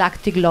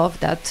intergalactic love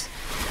that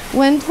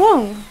went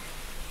wrong.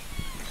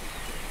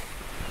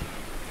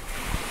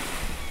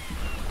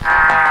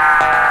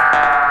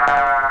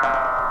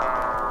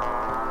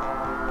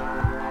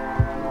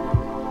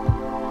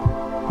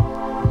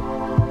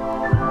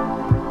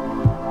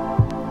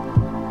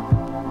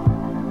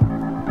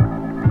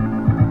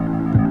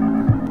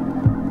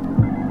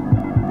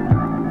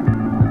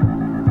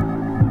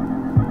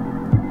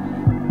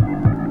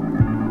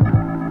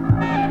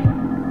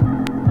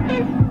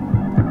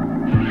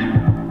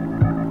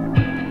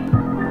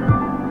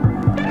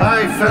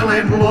 I fell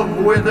in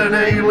love with an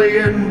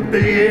alien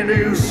being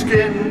whose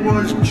skin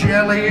was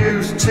jelly,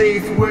 whose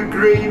teeth were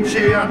green.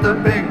 She had the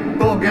big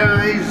bug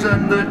eyes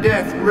and the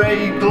death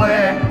ray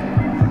glare,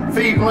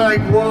 feet like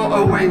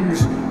water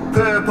wings,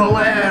 purple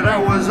hair. I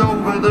was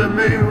over the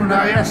moon.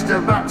 I asked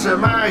her back to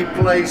my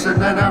place,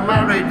 and then I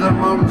married the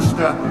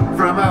monster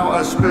from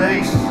outer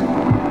space.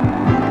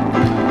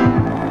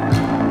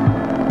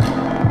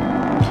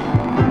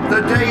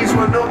 The days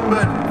were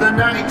numbered, the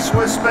nights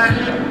were spent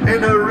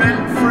in a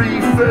rent-free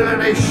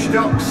furnished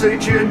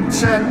oxygen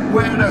tent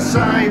where a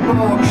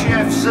cyborg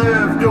chef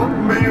served up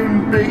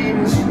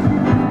moonbeams,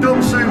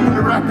 done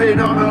super rapid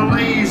on a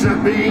laser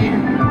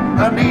beam.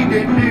 I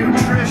needed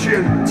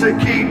nutrition to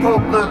keep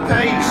up the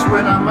pace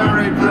when I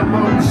married the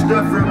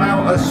monster from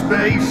outer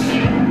space.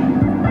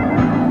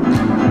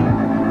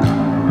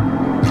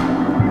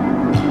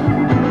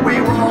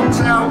 We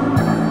walked out,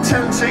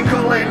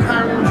 tentacle in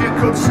hand, you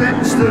could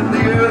sense that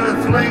the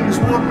earthlings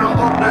would not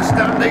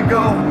understand it.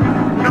 Go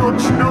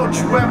nudge,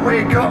 nudge when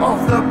we got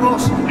off the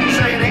bus,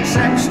 saying it's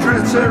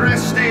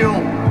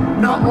extraterrestrial,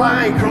 not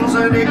like us,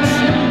 and it's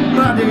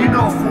bad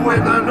enough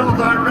with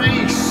another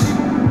race,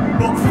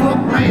 but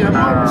fuck me, a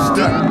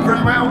monster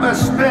from outer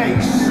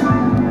space.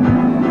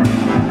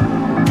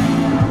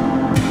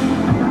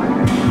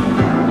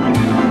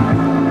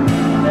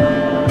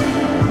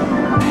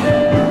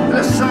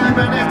 The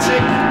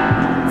cybernetic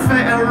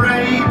fit of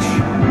rage,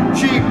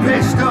 she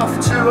pissed off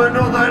to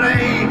another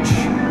age.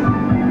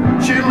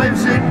 She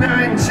lives in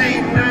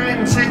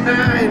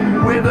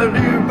 1999 with a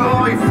new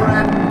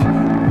boyfriend,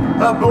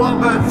 a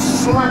blob of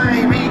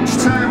slime. Each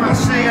time I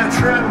see a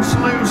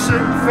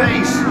translucent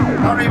face,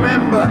 I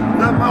remember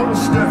the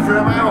monster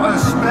from outer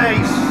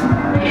space.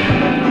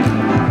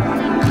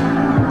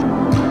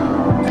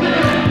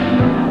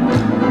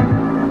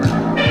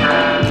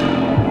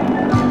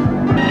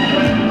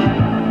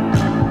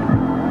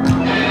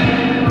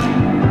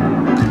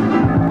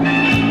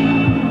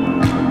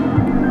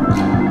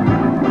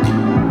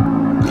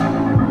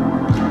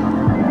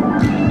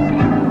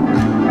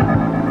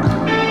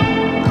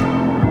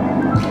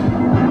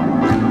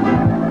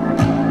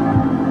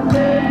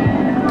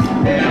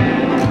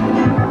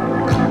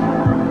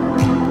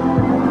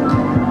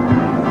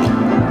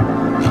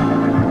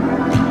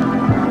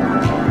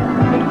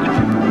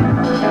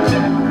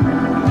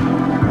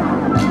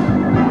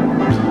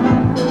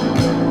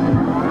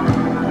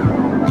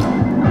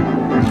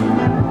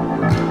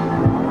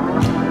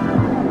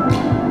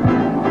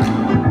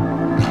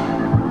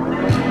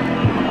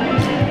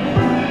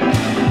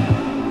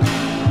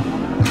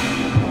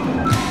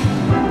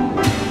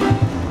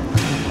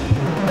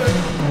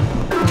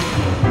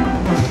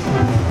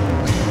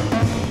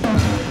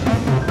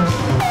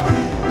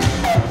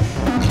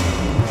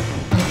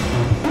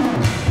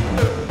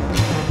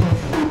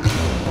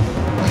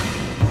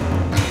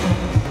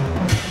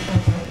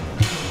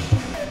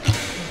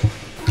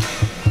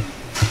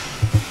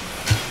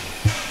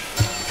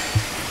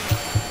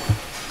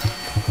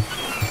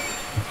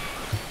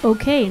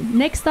 Okay,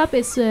 next up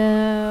is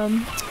a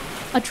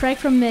track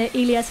from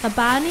Elias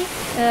Rabani,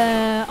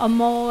 a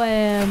more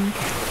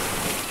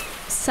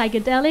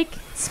psychedelic,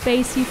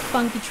 spacey,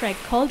 funky track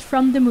called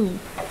From the Moon.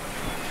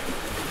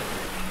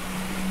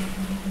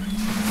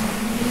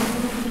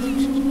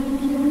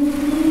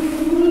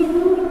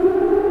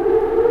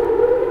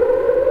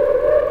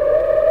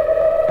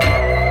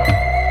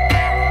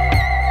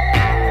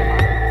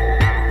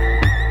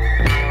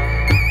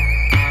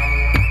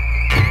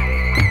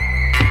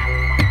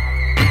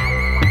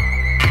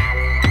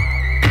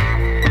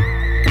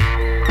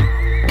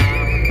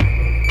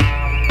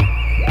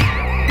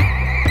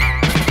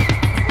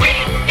 We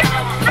go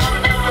from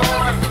the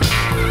moon.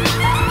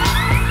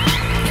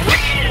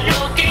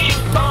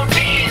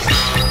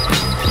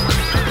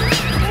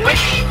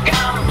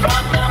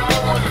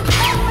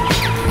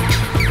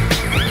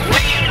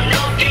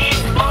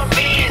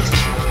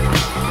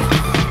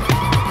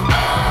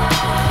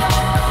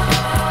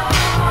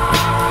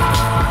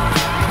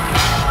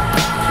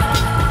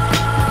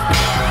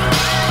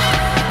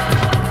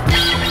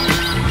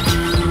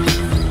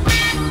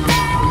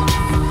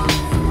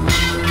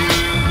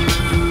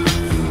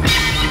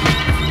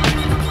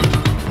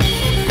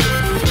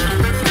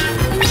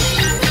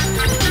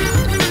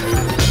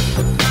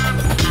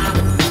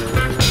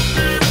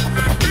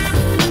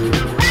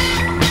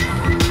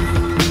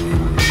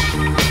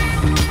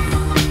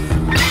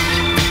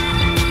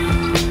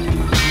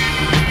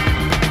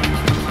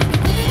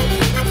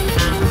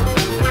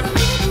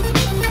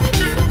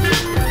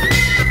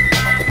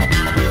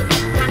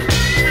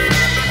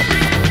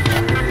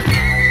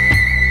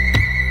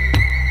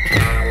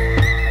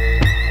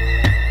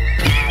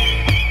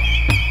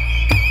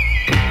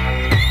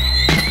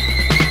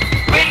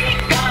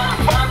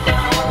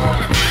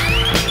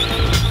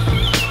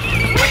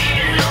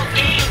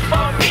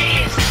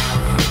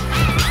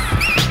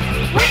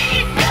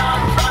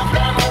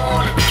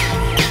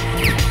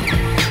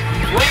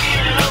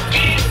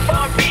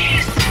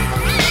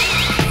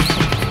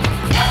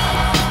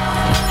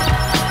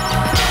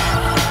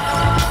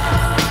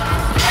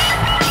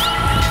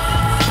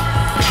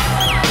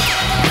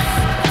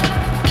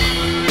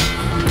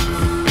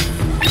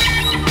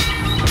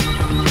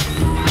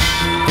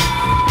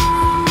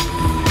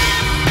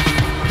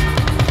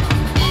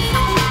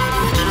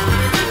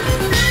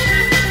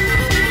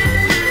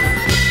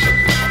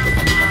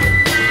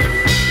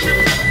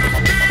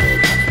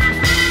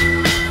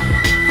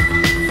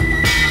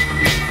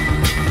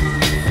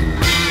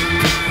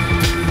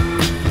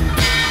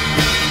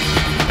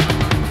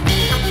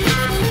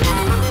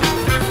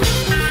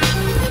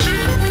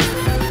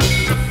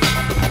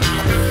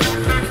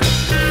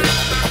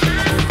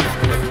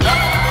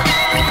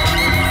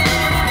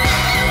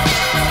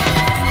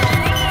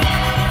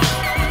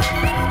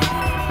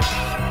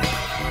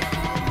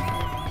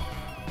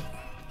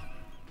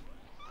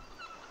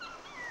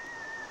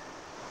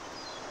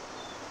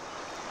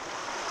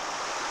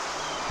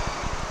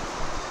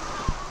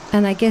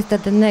 And I guess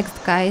that the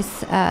next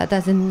guys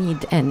doesn't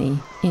need any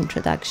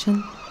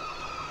introduction.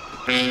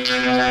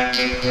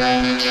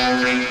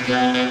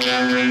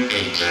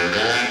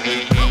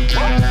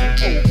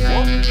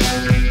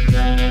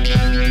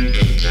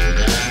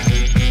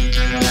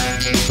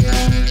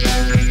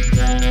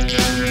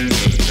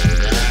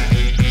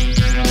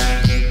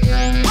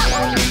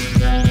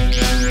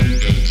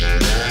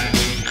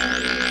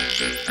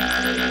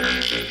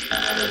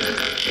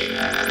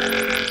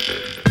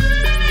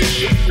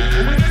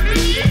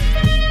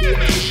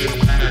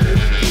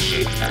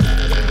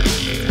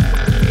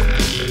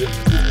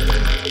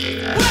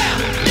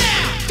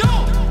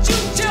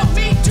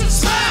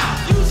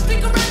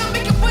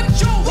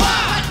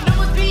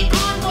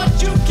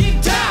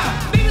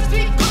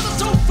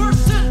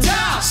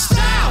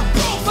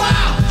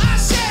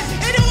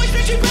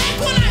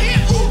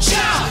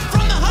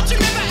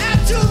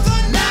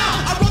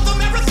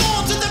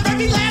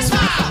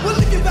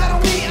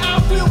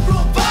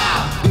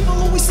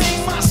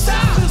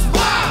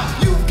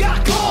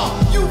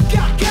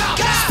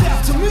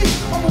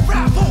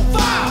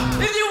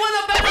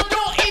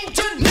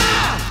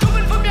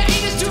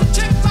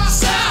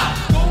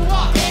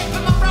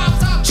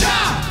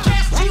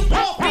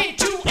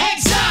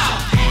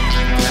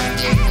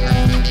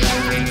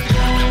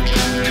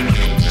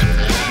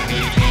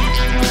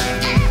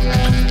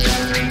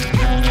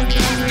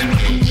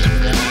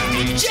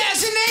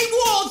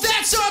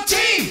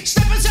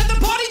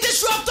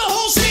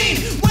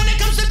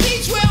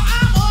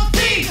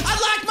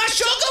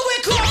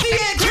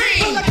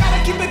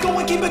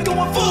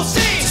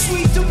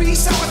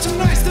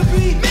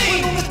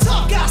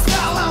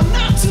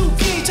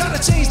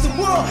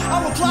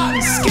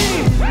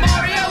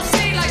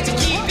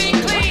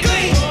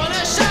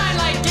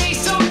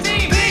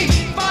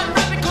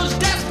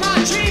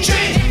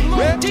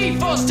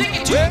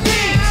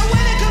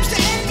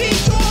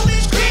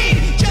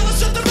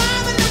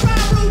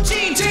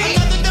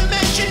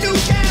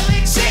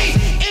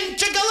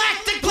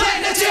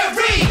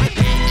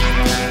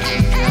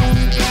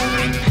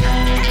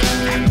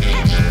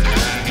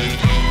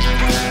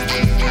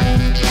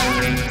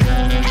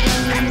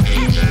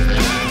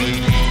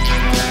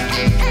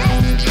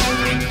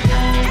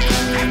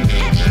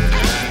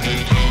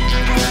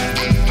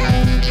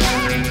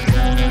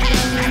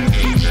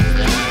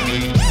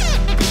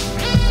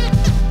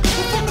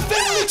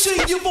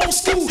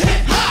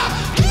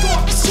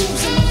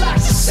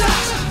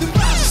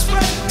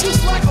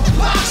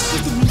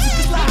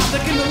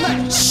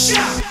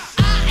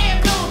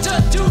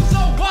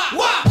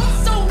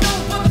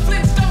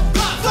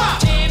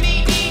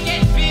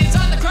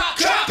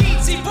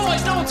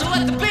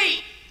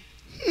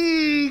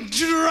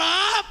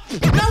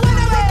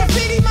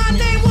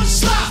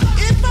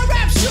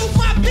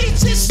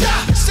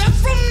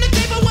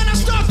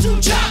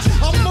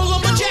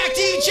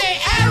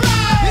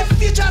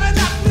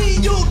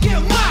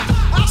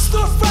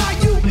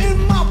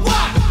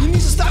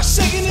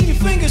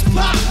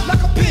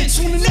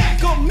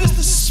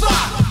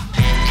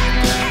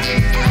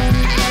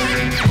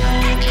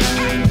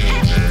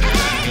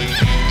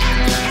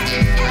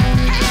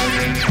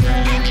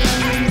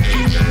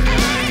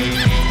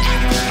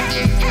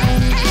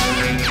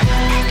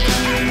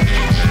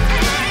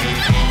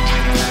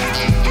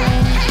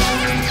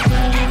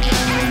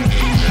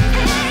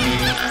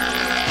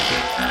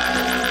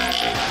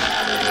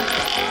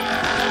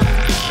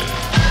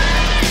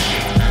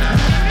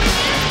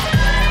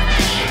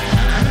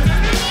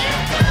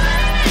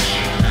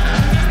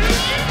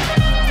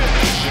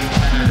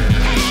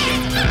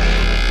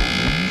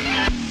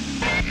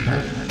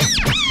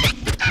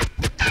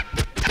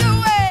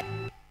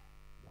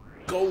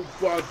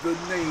 The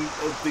name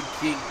of the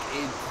king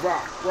is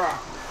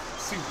rock.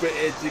 Super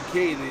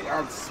educated,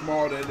 I'm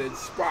smarter than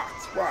Spock.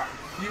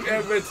 You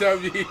ever tell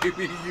me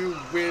you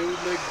will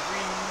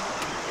agree?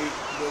 It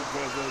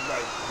was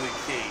like the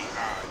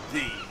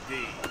K-I-D-D.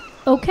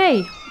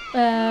 Okay,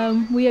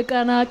 we are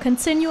gonna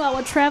continue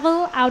our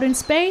travel out in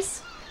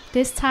space,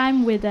 this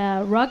time with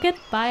a rocket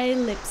by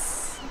Lips.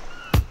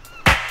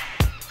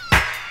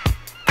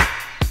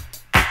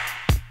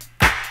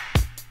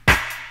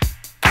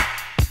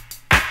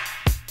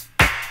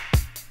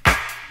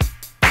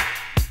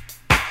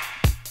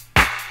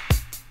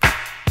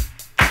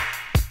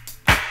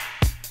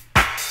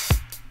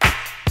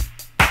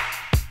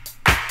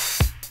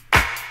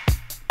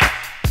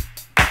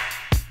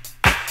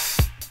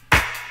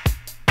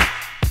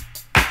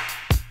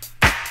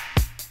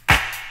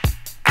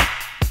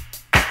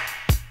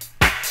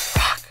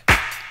 Rock,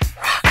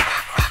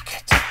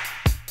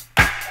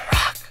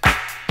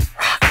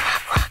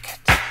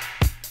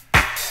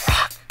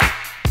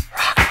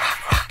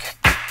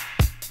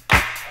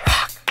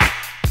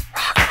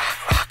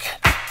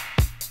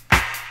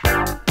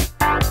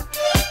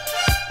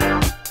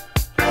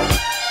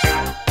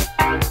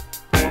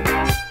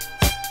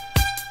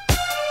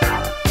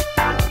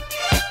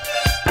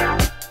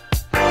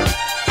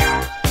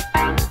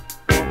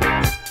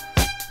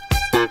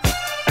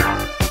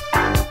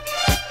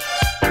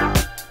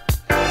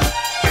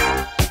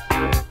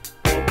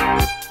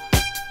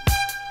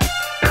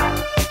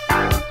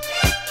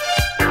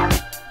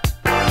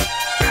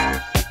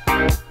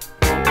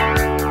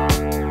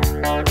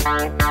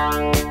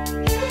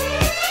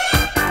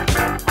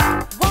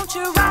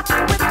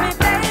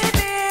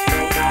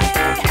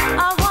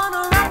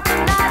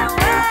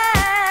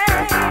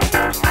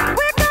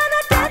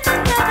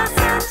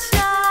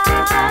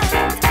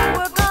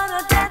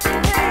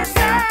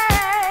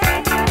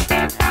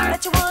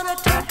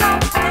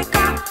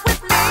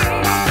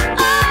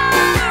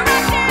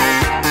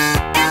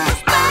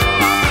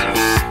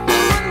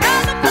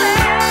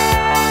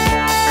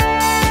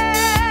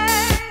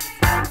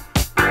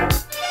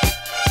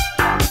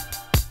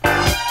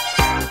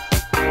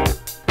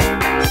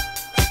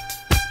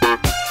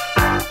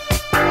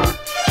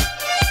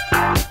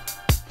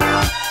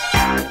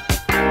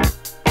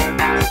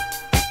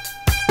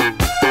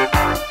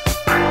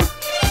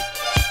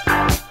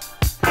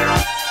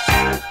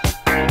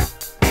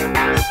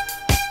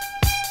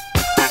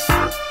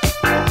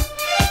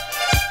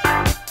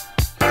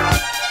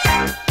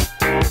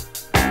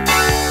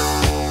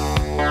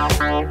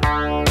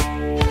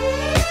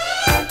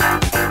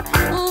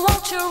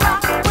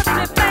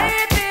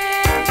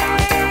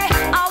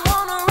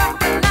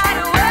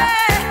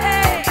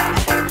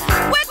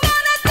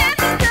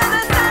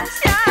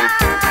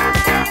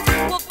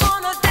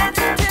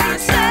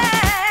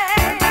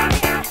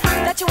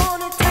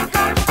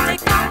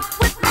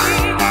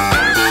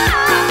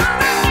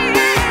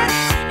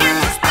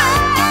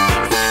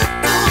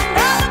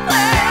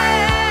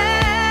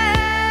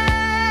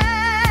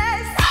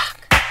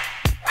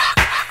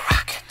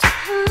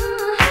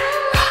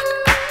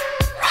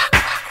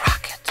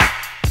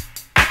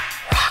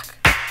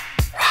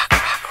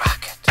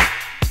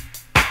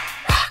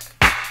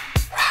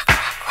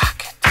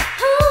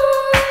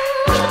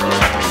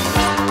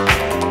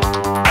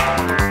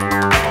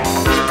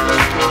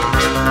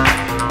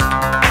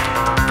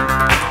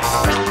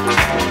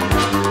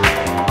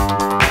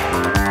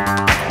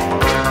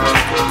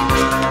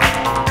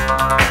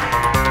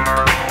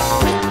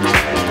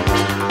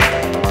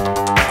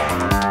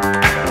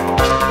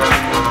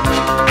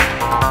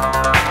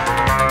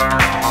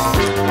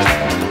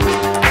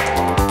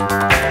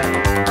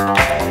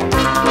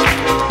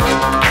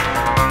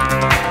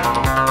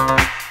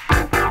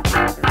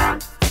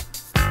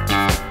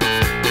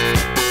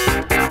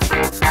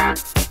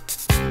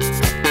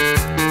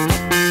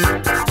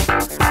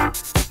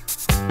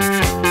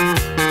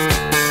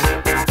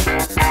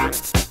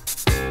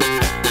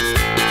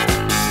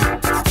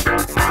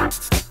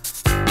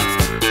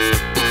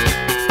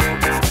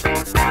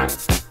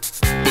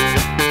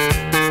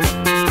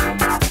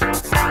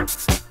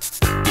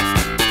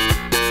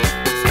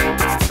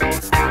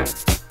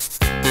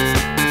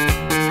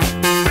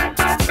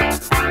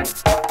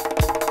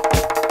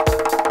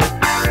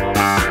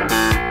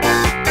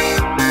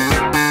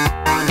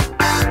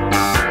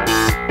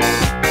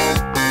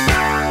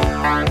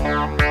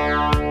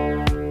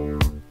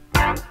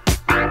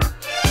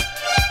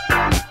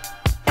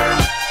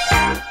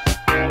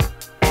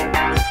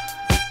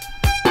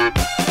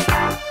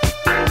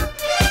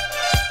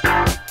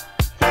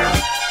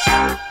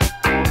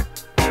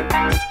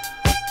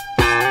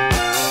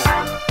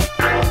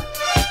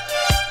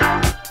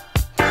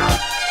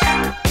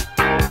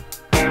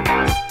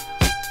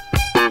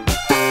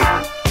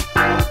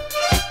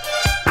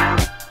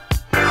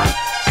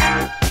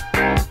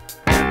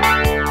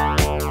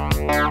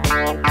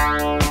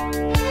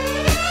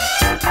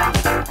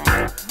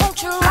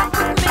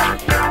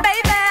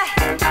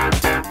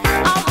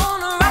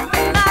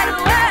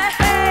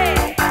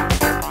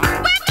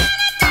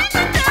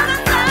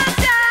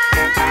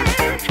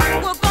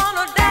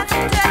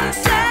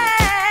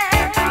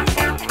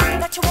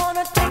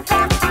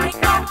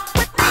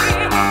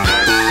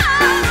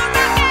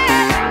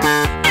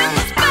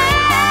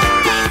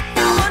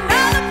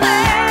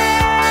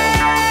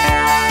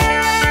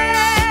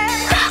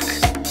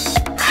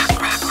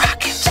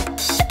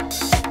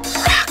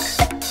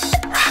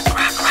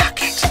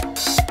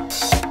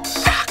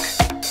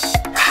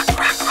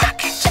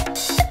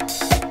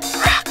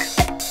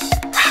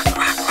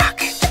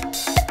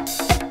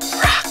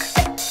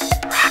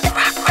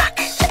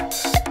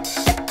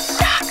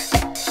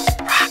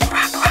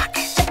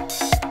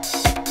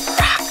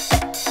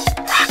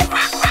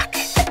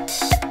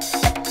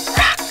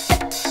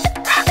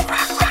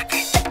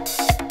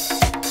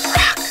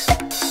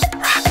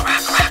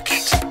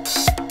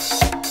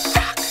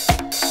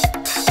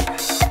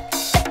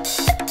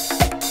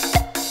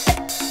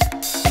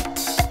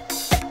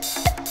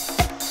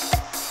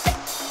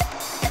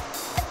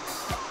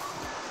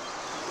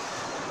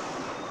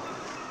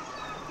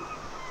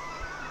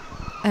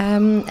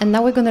 And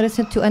now we're going to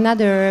listen to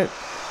another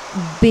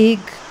big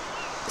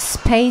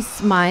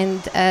space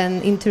mind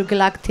and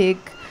intergalactic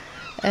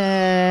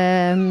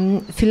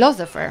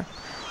philosopher,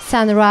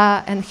 Sun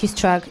Ra, and his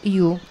track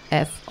UFO.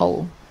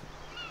 UFO.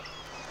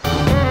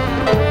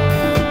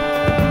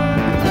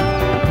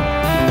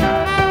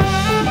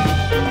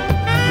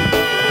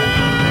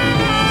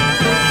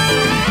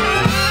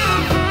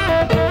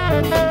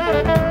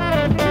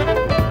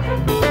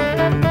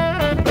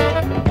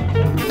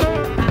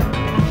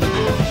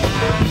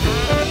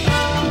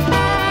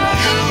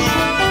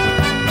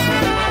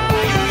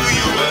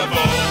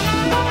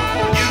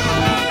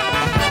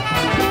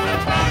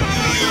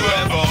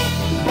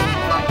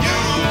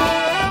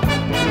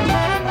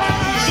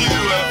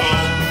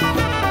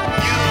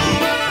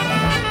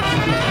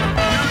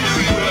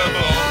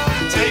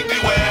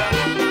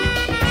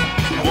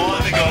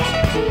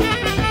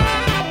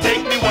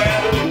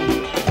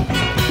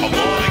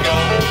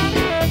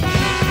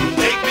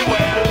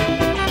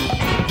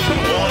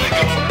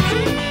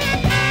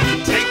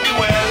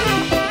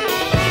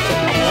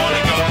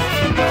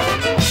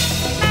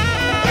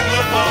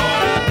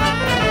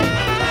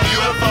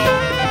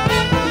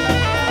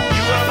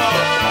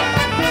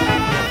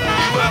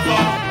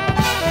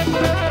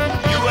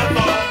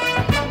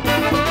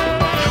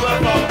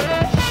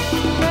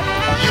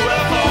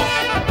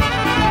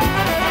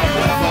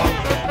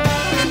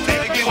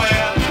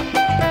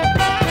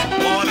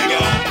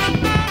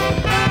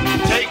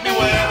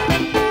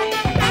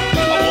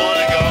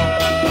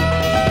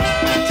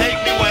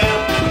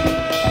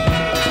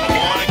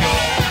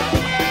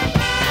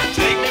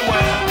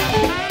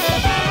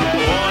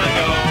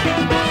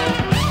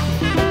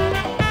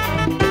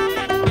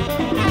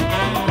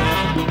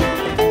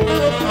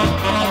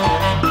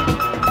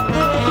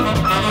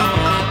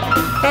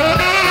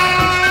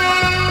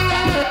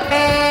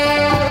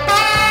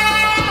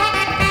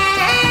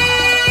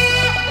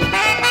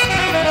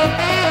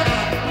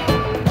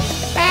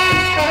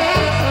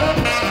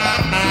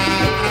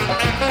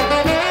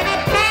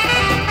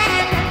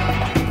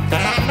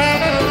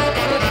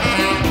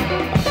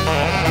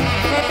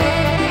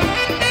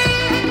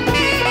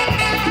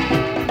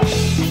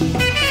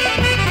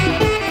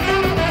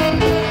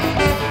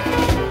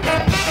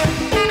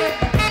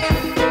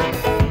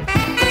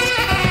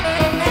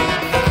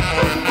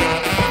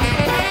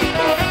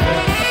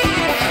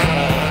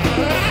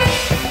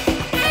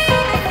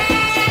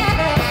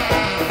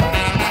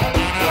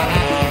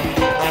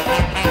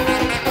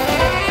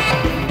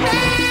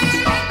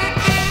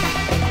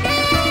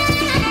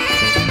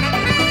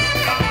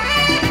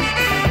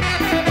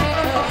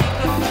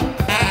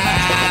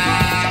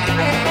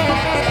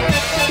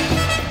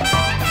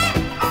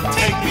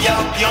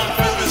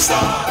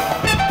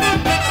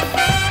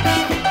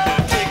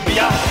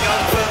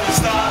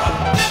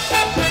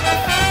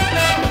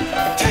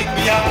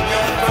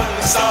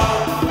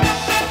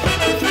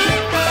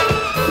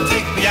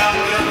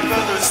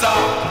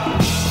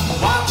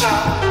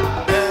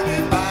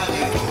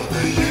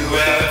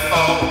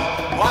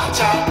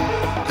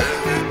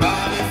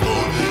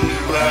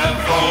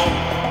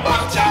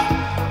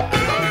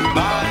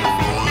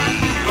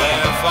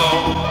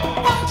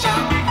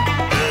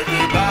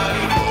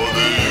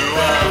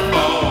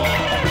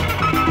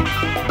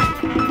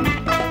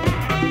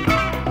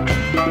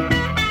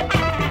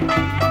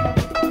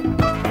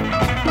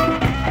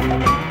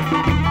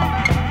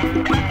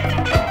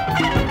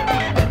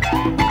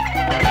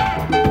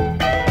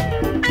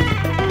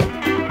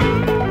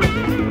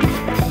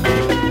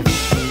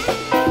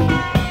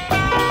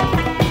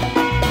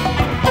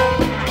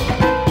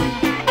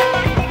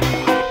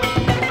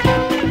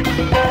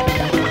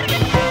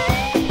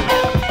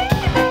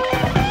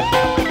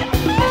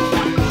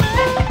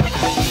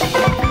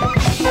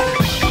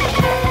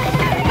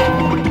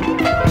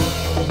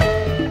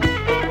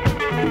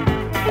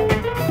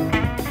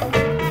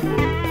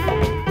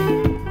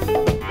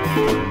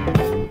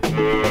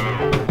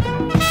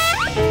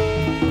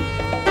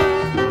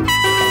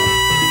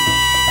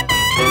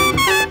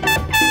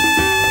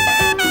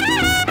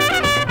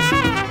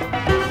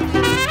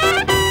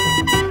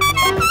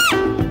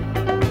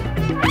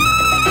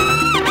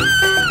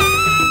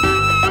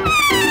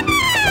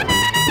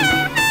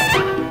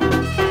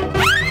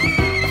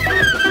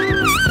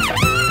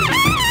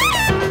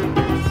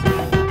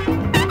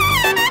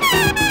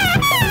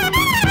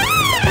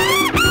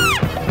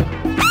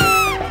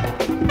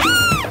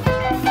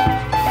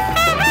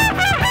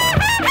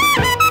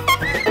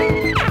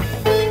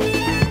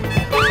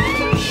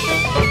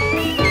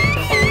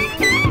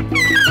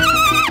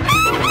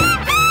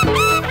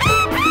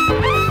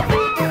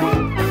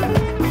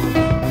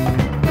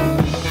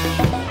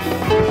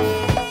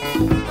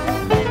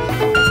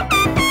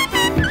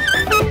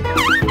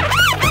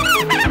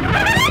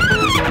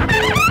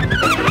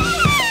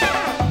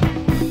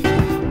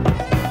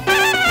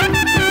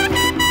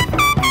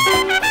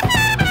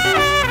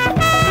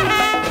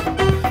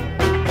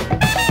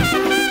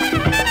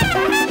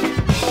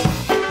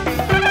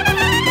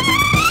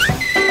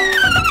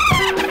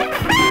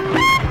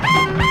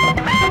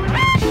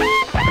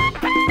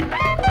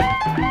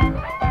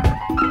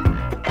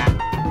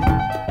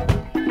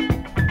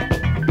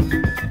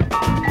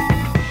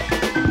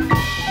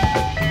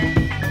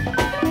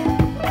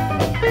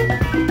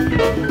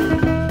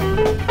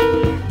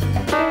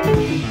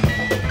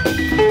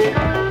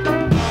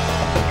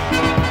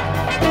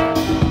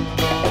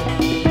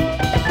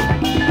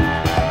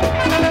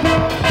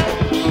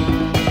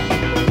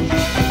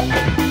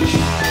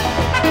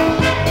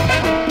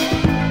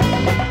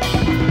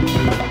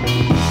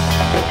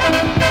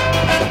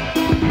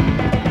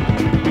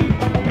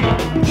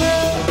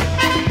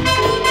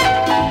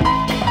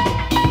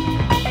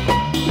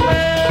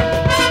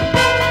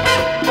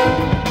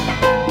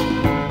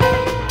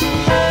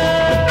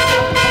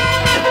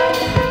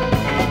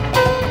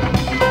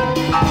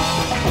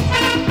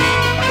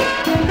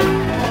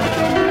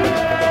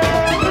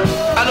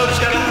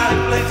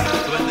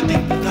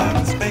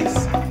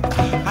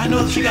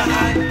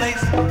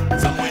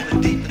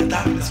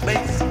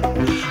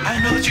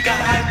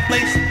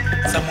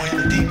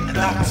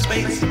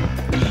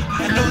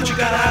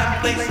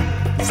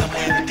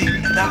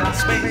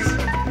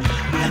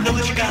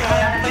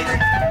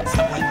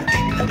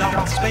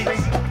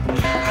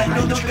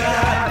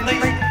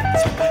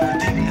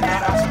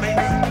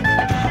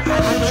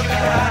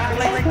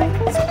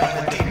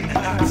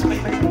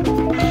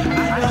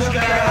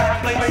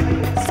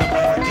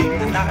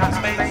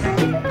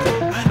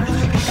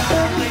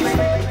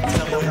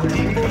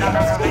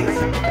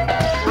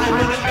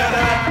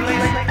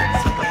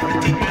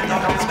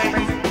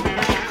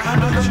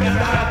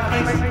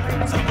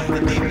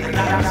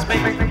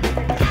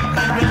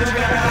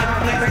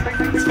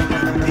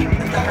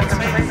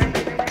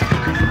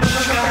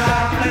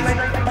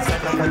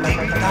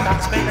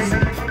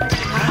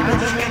 know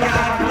that you got a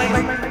hiding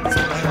place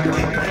somewhere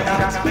deep in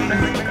outer space.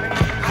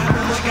 I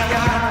know that you got a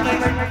hiding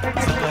place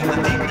somewhere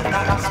deep in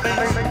outer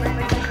space.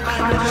 I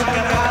know that you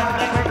got a hiding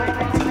place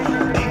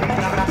somewhere deep in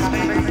outer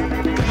space.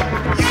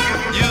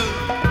 You,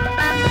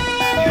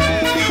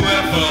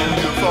 UFO,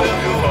 UFO,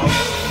 UFO.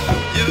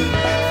 You,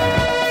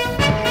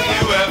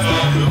 UFO,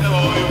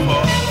 UFO, UFO.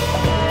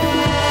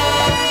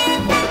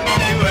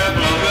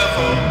 UFO,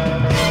 UFO.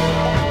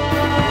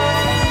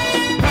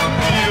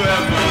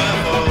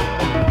 UFO,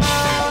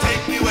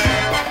 take me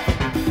where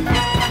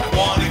I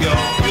wanna go.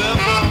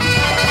 UFO,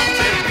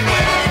 take me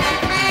where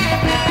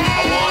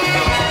I wanna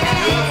go.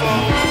 UFO,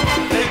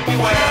 take me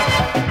where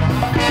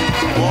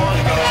I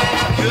wanna go.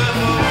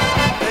 UFO,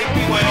 take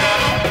me where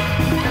I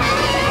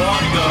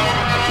wanna go.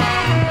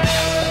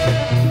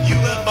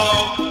 UFO,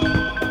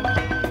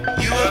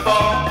 UFO,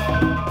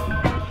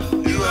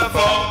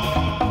 UFO,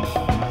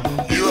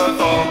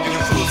 UFO. You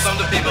can fool some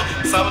of the people,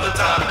 some of the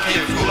time. You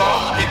can't fool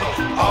all the people,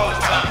 all the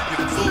time. You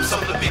can fool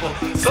some of the people,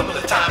 some of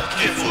the time. You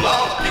can't fool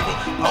all the people,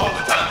 all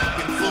the time.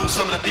 You can fool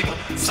some of the people,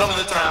 some of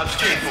the time.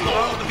 You can't fool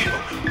all the people,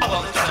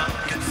 all the time.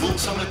 You can fool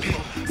some of the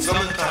people, some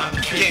of the time.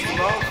 You can't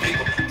fool all the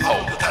people,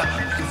 all the time.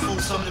 You can fool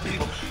some of the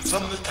people,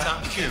 some of the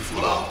time. You can't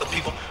fool all the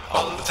people,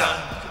 all the time.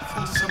 You can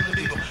fool some of the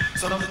people,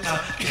 some of the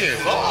time. You can't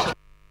fool all the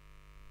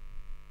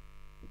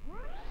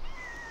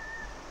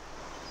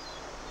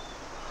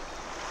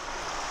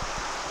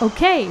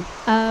Okay,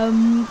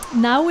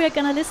 now we are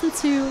gonna listen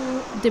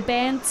to the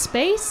band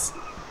Space.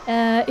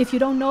 If you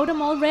don't know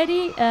them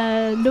already,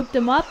 look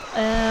them up,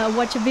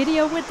 watch a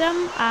video with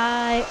them.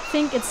 I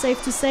think it's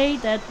safe to say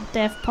that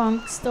Daft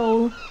Punk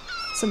stole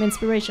some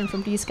inspiration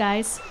from these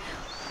guys.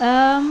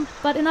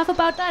 But enough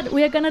about that.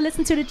 We are gonna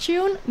listen to the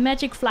tune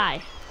Magic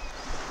Fly.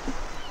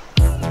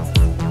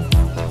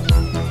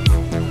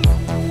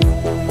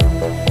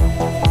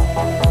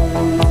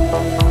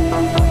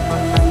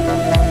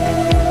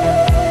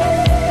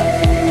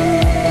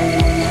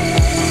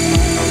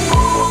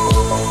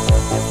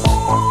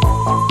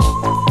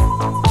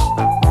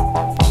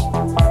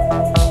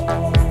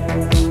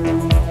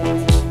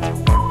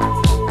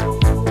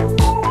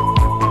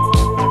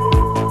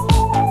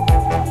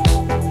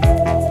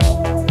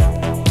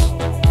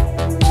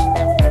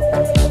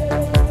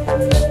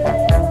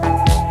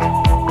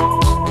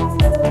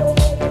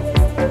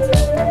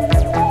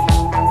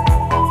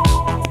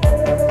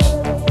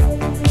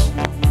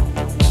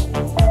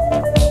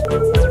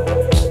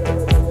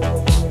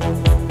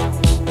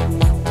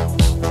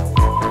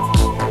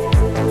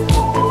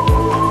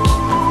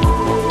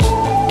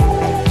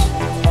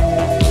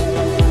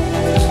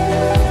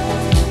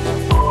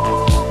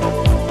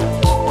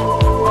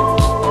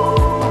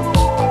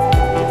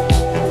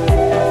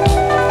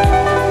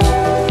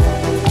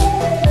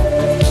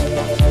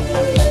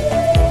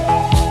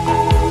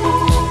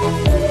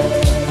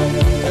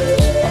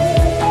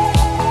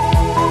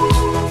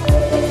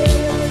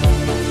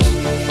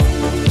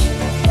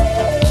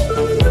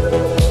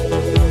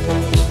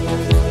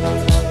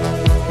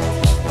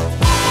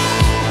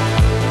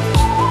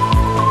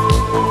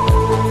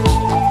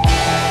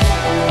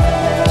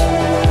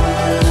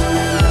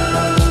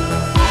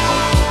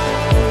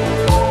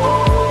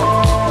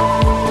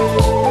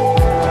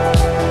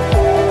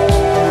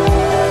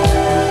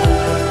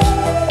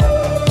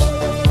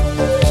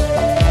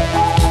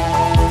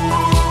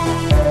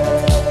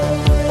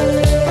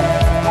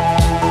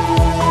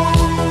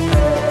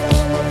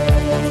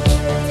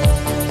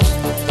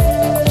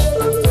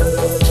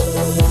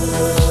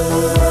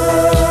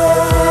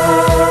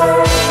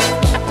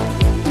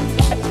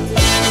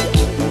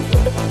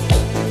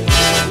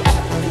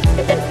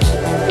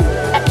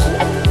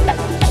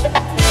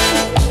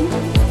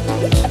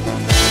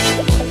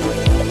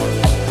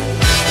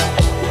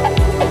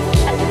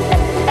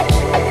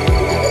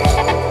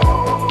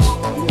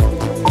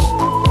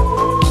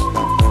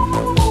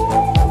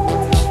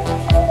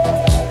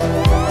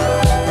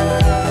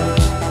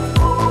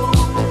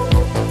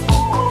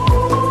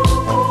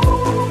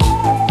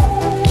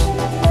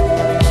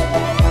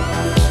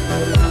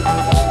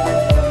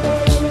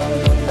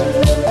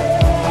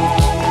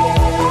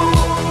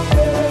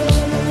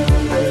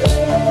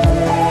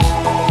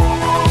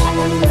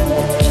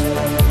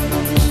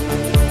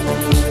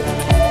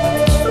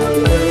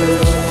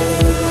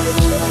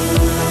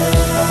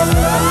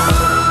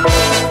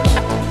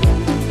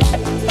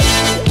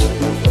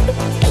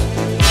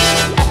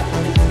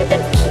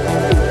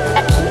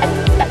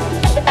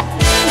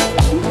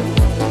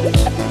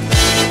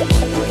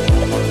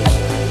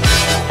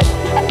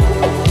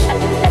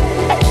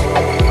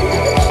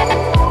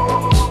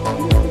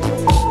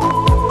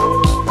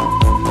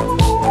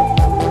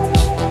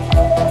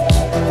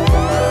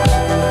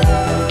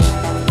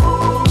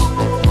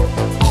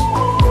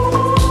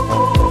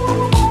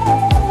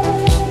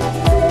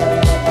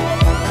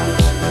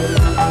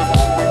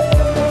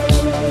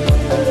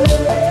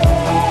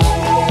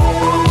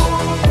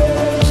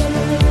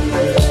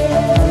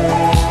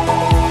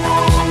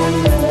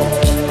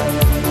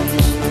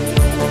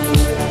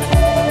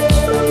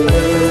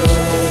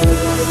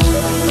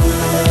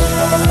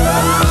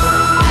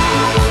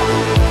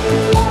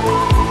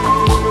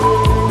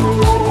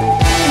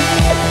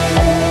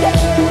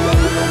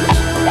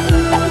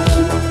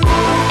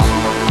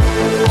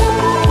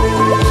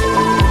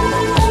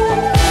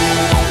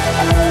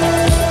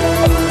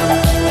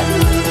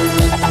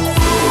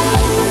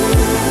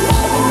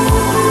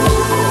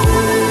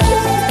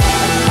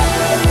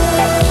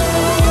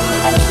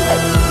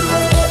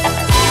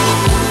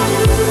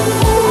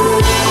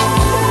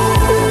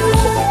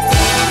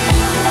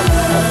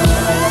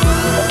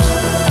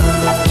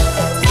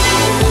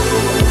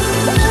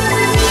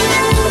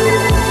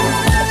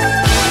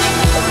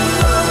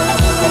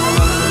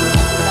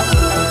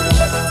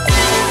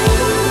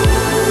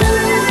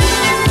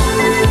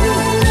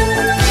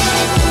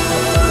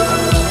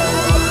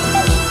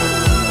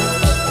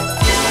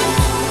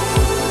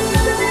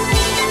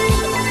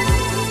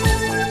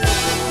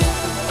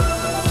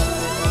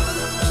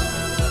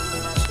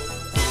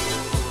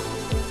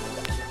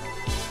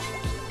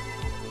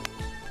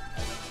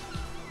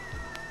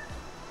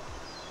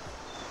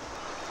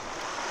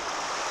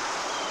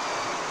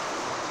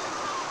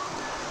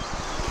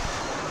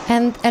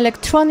 and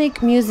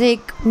electronic music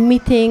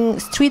meeting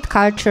street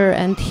culture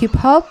and hip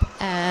hop,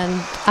 and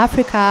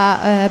Africa,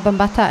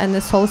 Bambata and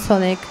the Soul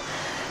Sonic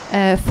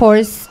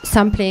force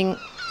sampling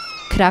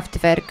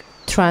Kraftwerk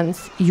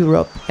Trans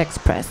Europe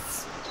Express.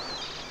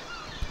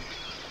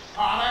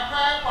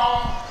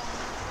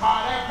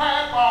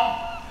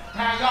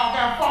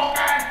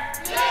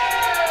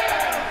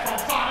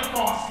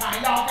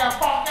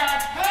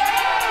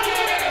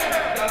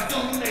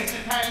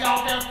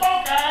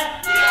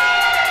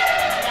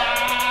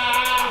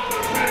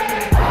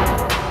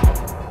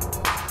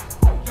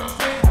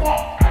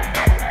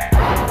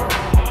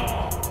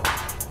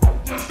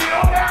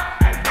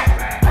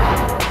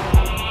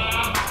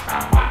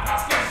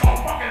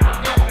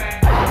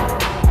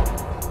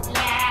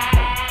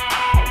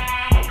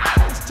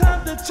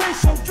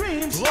 Chase your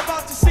dreams, love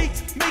out the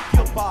seats, make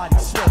your body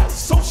sweat.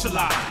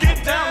 Socialize,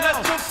 get down,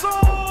 let your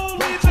soul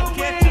lead the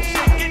way. Can't you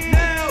shake it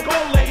now?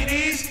 Go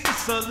ladies,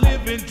 it's a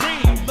living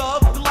dream.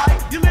 Love the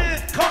life you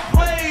live, come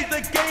play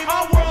the game.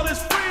 Our world is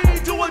free,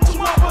 do what you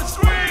want but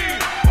scream.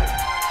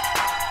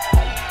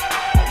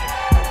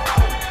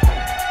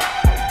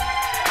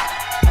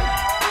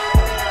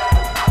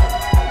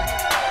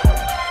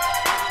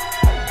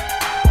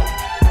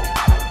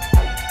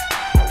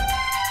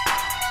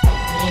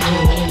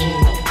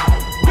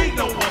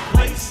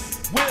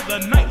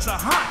 The nights are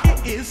hot,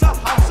 it is a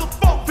house of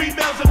funk.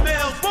 Females and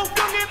males, both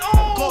young and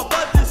old. Call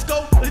the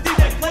disco, the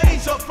DJ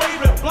plays your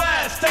favorite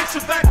blast. Takes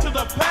you back to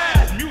the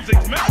past,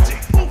 music's magic.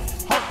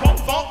 Poof, hump, pump,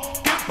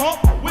 funk, get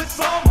bumped with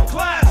some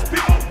class,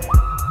 people.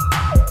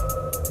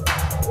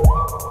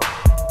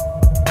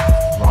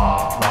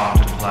 Rock, rock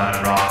to the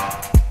planet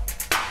rock.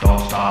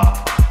 Don't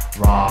stop.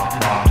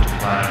 Rock, rock to the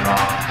planet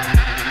rock.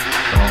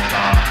 Don't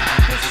stop.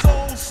 The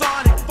Soul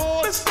Sonic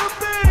Force, Mr.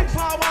 Big,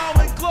 Powwow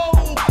and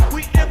Glow.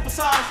 We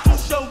emphasize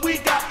so we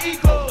got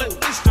ego. Let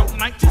this dope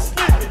night just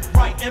live it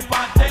right and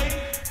by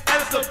day.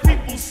 As the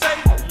people say,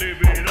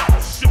 live it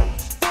up, shoot.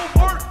 For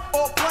work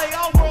or play,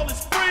 our world is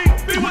free.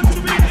 Be what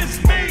you be, it's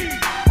me.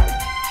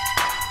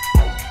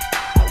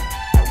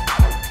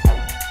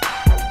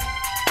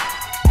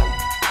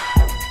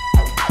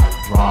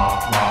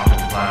 Rock, rock to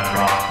the planet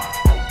rock.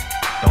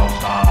 Don't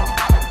stop.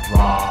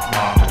 Rock,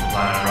 rock to the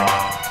planet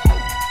rock.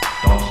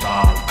 Don't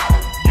stop.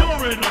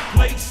 You're in a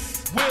place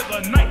where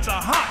the nights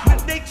are hot,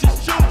 with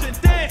nature's children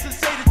dance and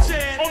say the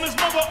chant on this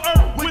mother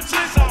earth, which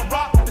is our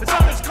rock. The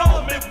time is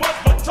come, it was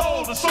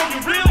foretold, the soul you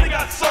really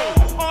got sold.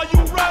 Are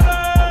you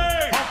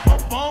ready?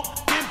 Bump, bump,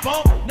 bump, get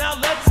bump. Now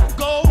let's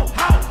go.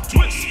 How?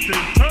 Twist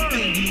and turn.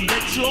 Then you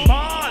let your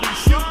body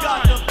shine. You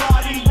got the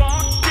body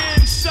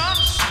rockin',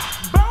 shots,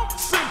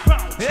 bounce and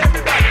bounce.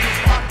 Everybody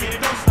just rock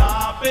it, don't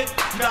stop it.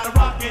 You gotta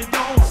rock it,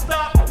 don't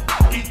stop.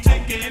 Keep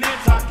ticking and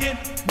talking,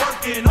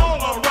 working all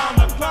around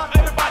the clock.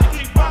 Everybody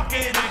keep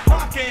rocking and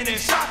clocking and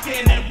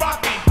shocking and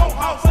rocking. Go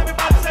house,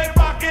 everybody say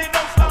rockin',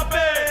 don't stop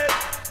it.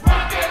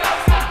 Rockin',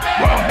 don't stop it.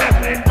 Well,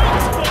 Mr. B,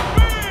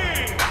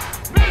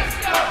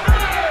 Mr. B.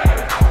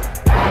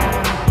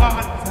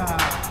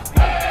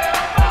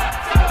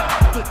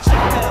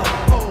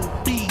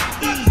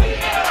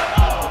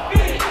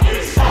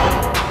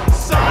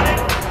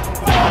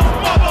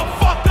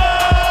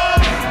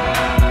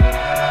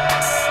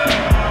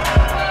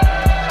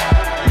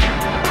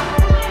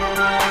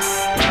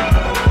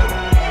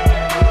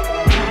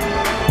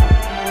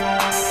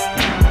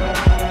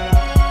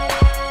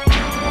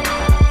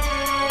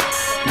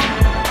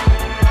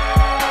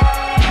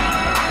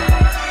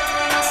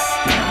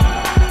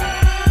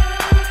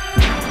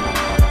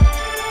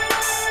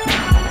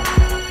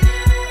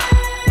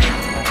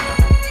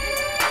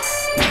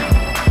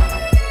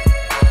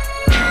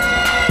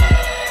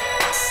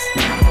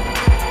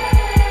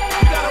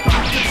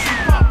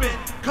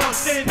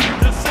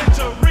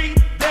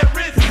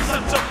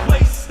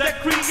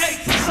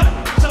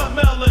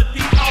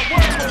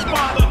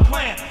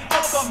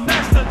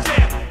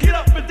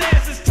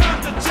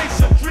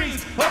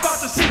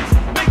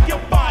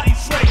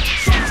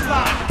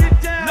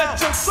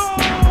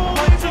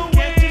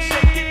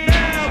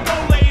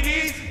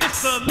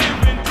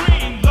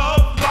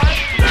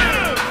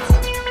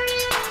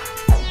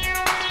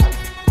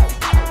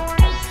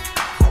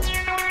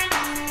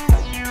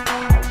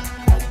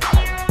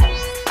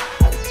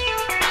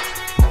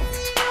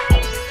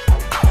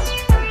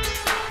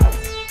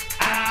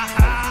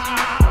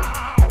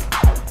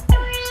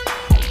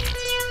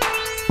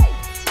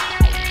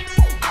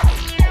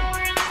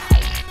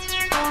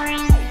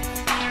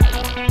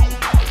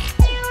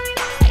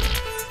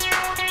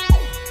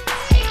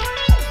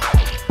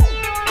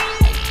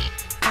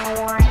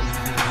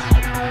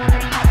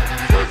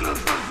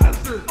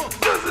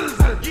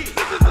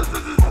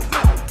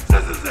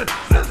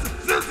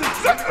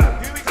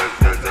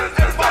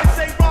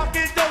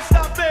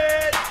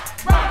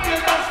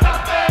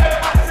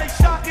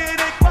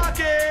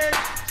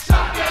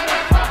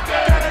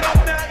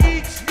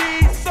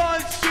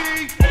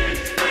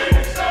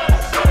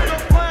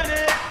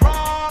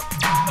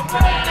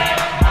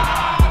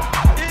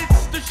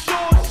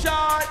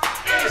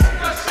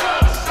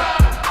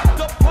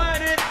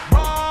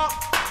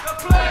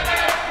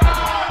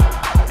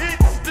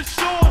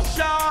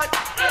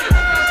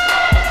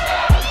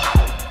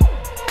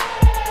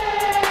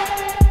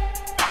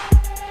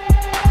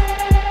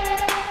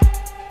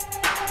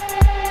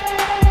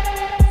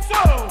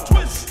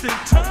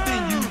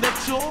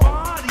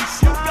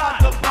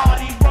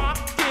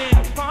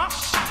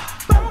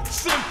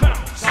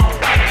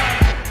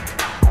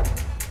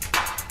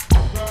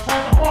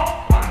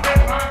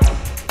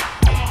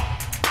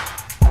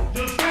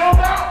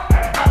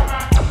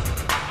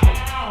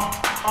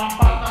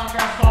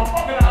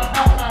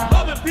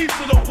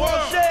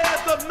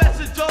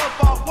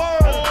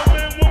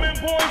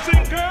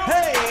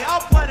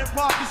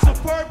 Marcus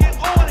Superb, get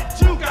on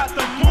it, you got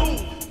the move.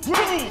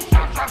 Groove,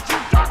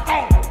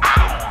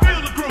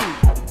 feel the groove.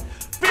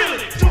 Feel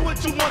it, do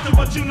what you want to,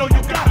 but you know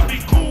you gotta be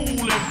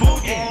cool and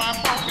boogie.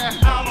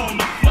 Out on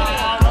the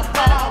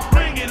floor,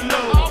 bring it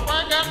low.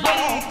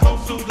 Roll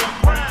close to the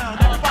ground.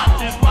 And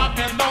watch it rock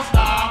and don't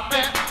stop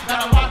it.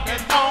 Gotta rock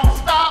it, don't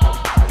stop.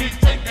 Keep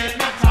taking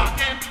and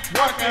talking,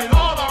 working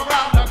all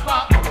around the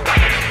clock.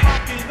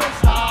 Rock it, don't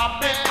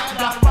stop it.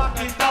 Gotta rock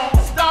it, don't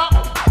stop.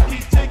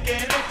 Keep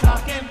taking and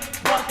talking,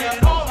 working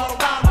all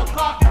around the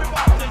clock.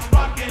 Everybody just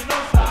rock it,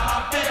 don't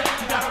stop it.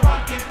 Gotta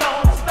rock it,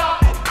 don't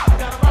stop.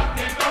 Gotta rock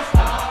it, don't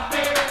stop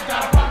it.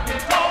 Gotta rock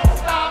it, don't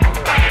stop.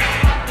 Gotta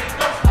rock it,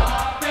 don't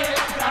stop it.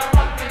 Gotta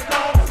rock it,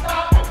 don't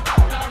stop.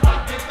 Gotta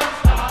rock it, don't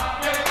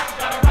stop it.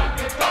 Gotta rock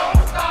it, don't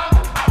stop.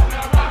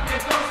 Gotta rock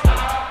it, don't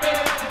stop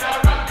it. Gotta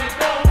rock it,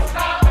 don't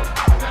stop.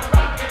 Gotta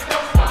rock it,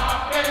 don't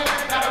stop it.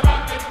 Gotta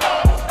rock it,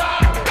 don't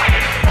stop.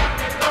 Gotta rock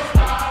it, don't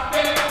stop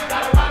it.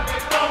 Gotta rock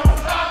it, don't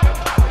stop.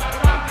 Gotta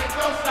rock it,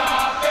 don't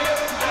stop it.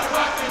 Gotta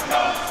rock it,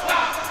 don't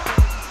stop.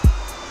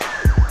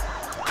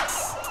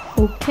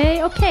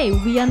 Okay,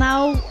 we are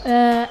now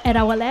at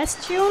our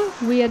last tune.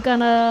 We are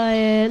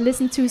gonna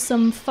listen to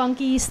some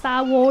funky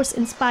Star Wars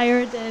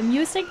inspired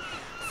music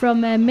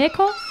from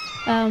Meko,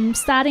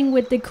 starting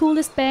with the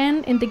coolest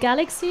band in the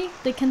galaxy,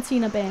 the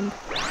Cantina Band.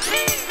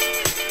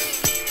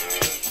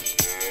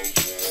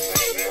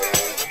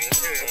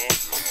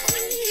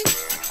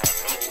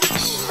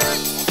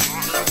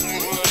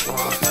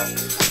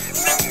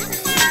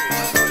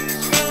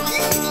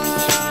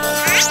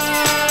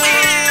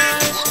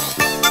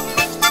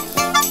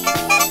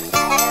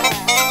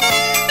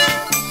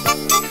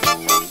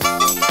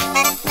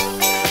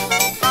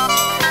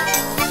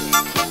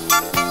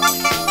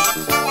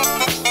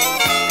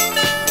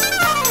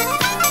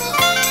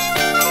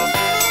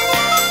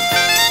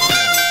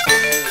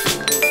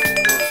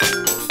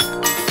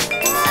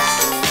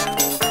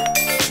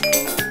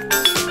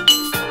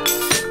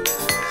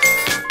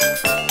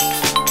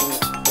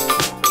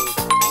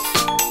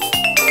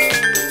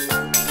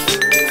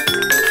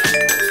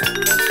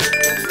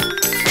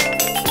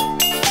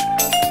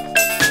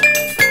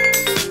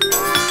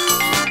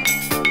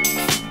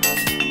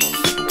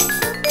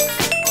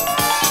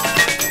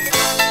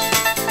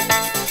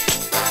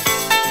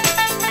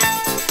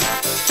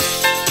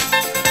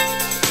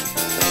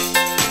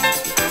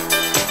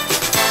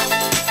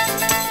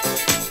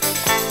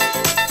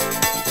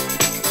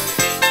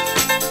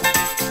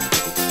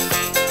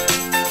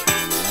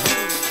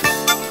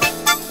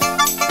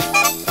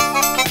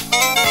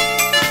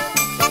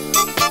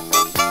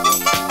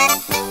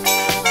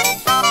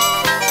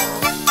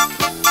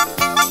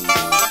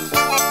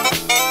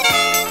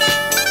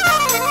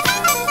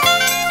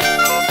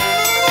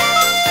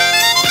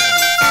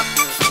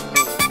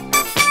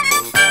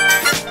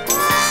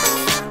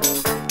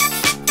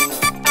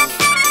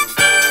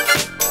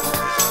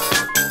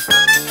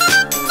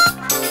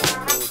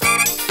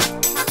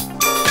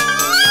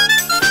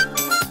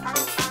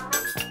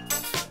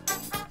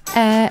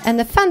 And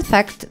a fun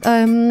fact,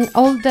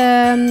 all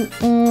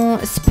the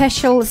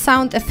special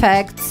sound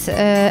effects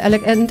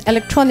and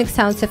electronic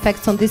sound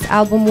effects on this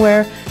album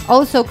were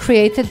also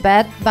created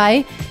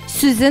by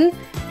Susan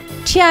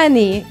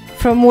Ciani,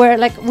 from where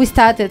we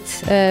started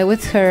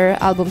with her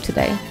album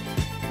today.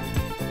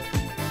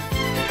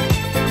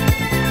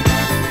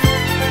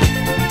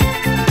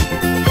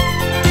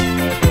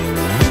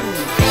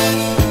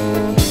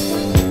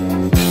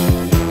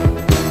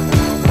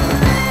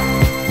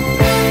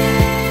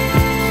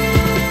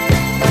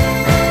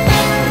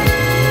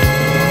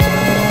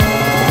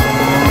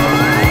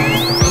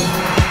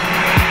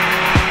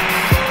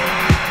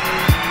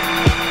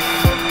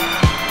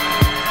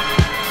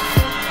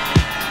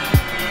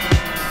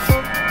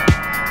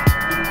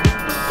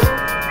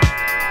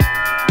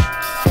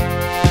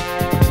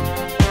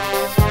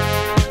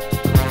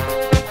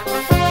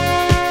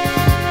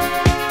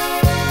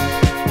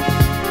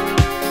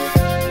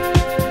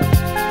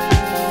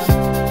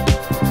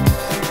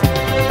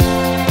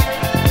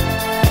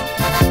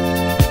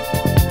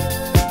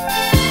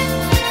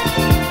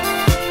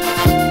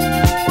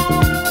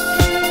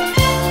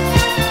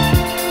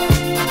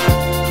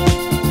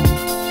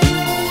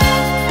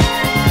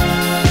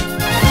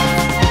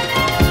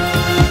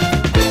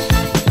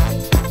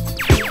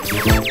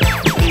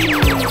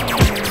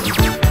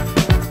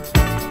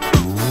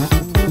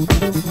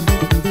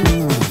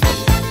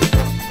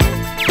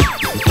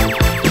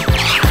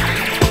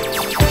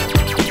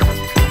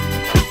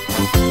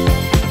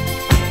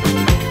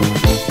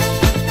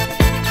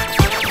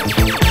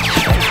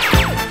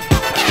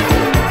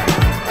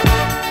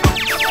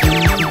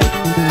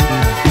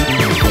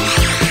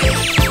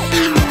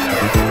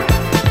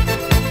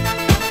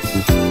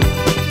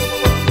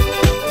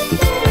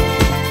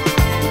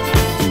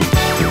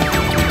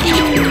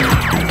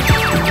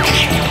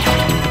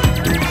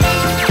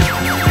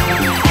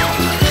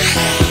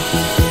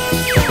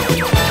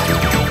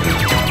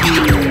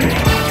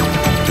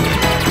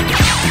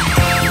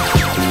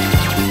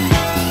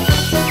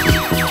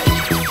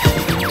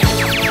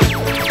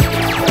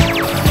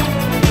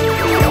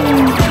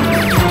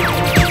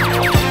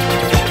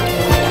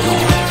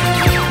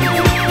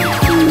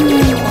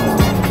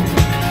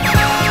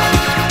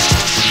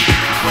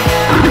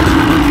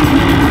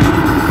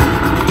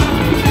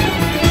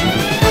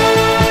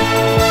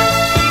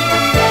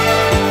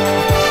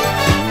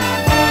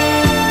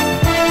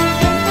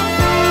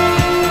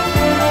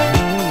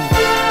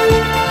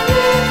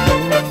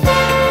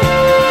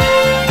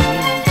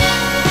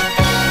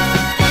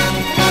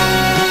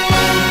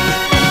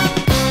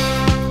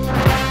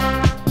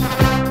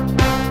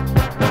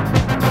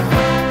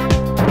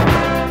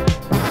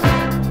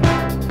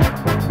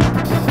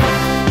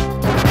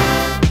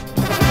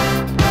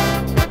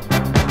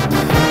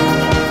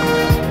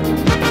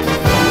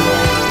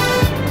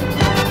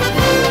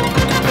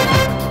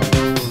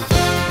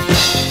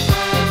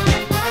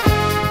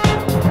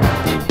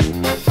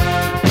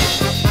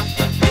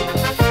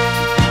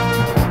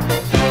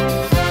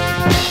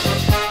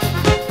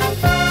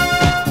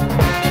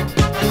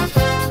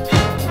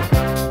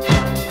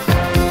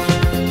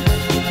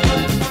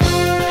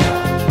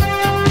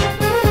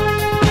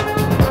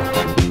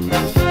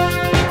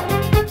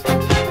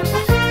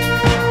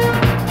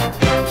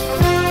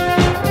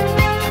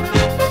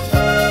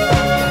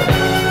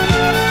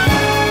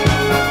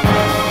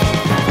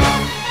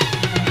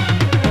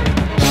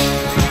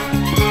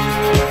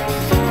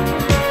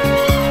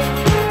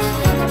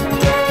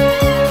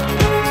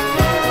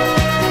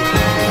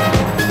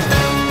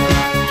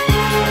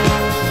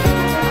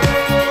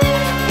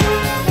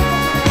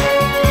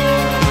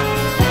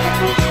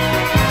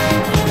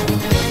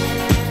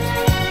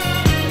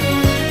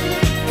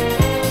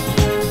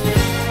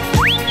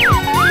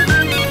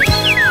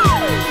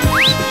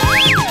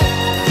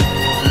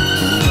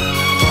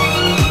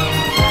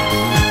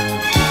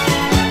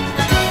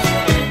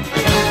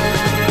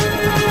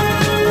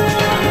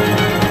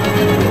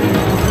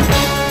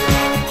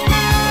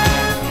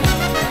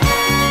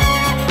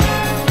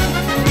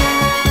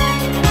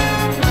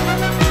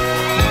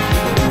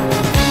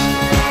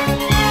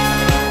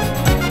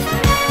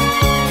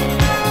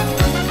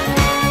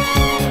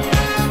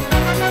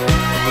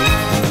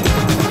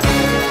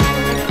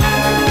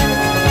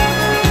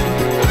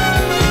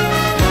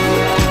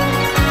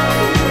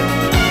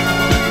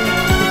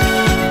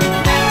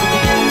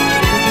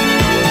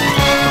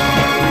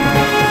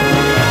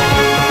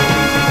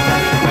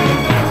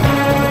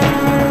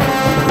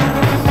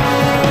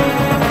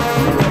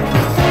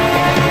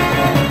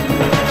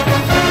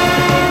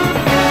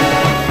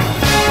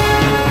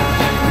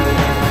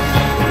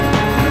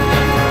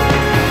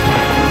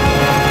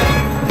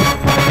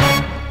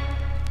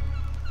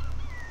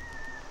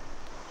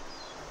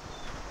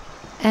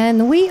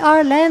 and we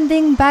are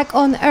landing back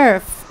on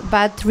Earth.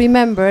 But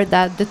remember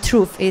that the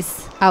truth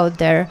is out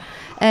there.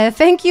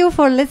 Thank you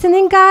for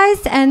listening,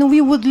 guys, and we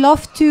would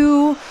love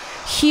to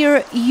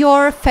hear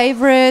your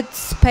favorite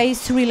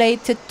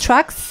space-related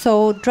tracks,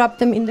 so drop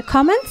them in the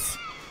comments.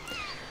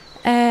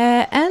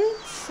 And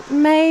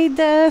may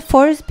the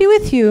force be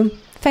with you.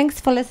 Thanks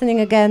for listening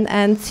again,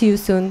 and see you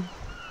soon.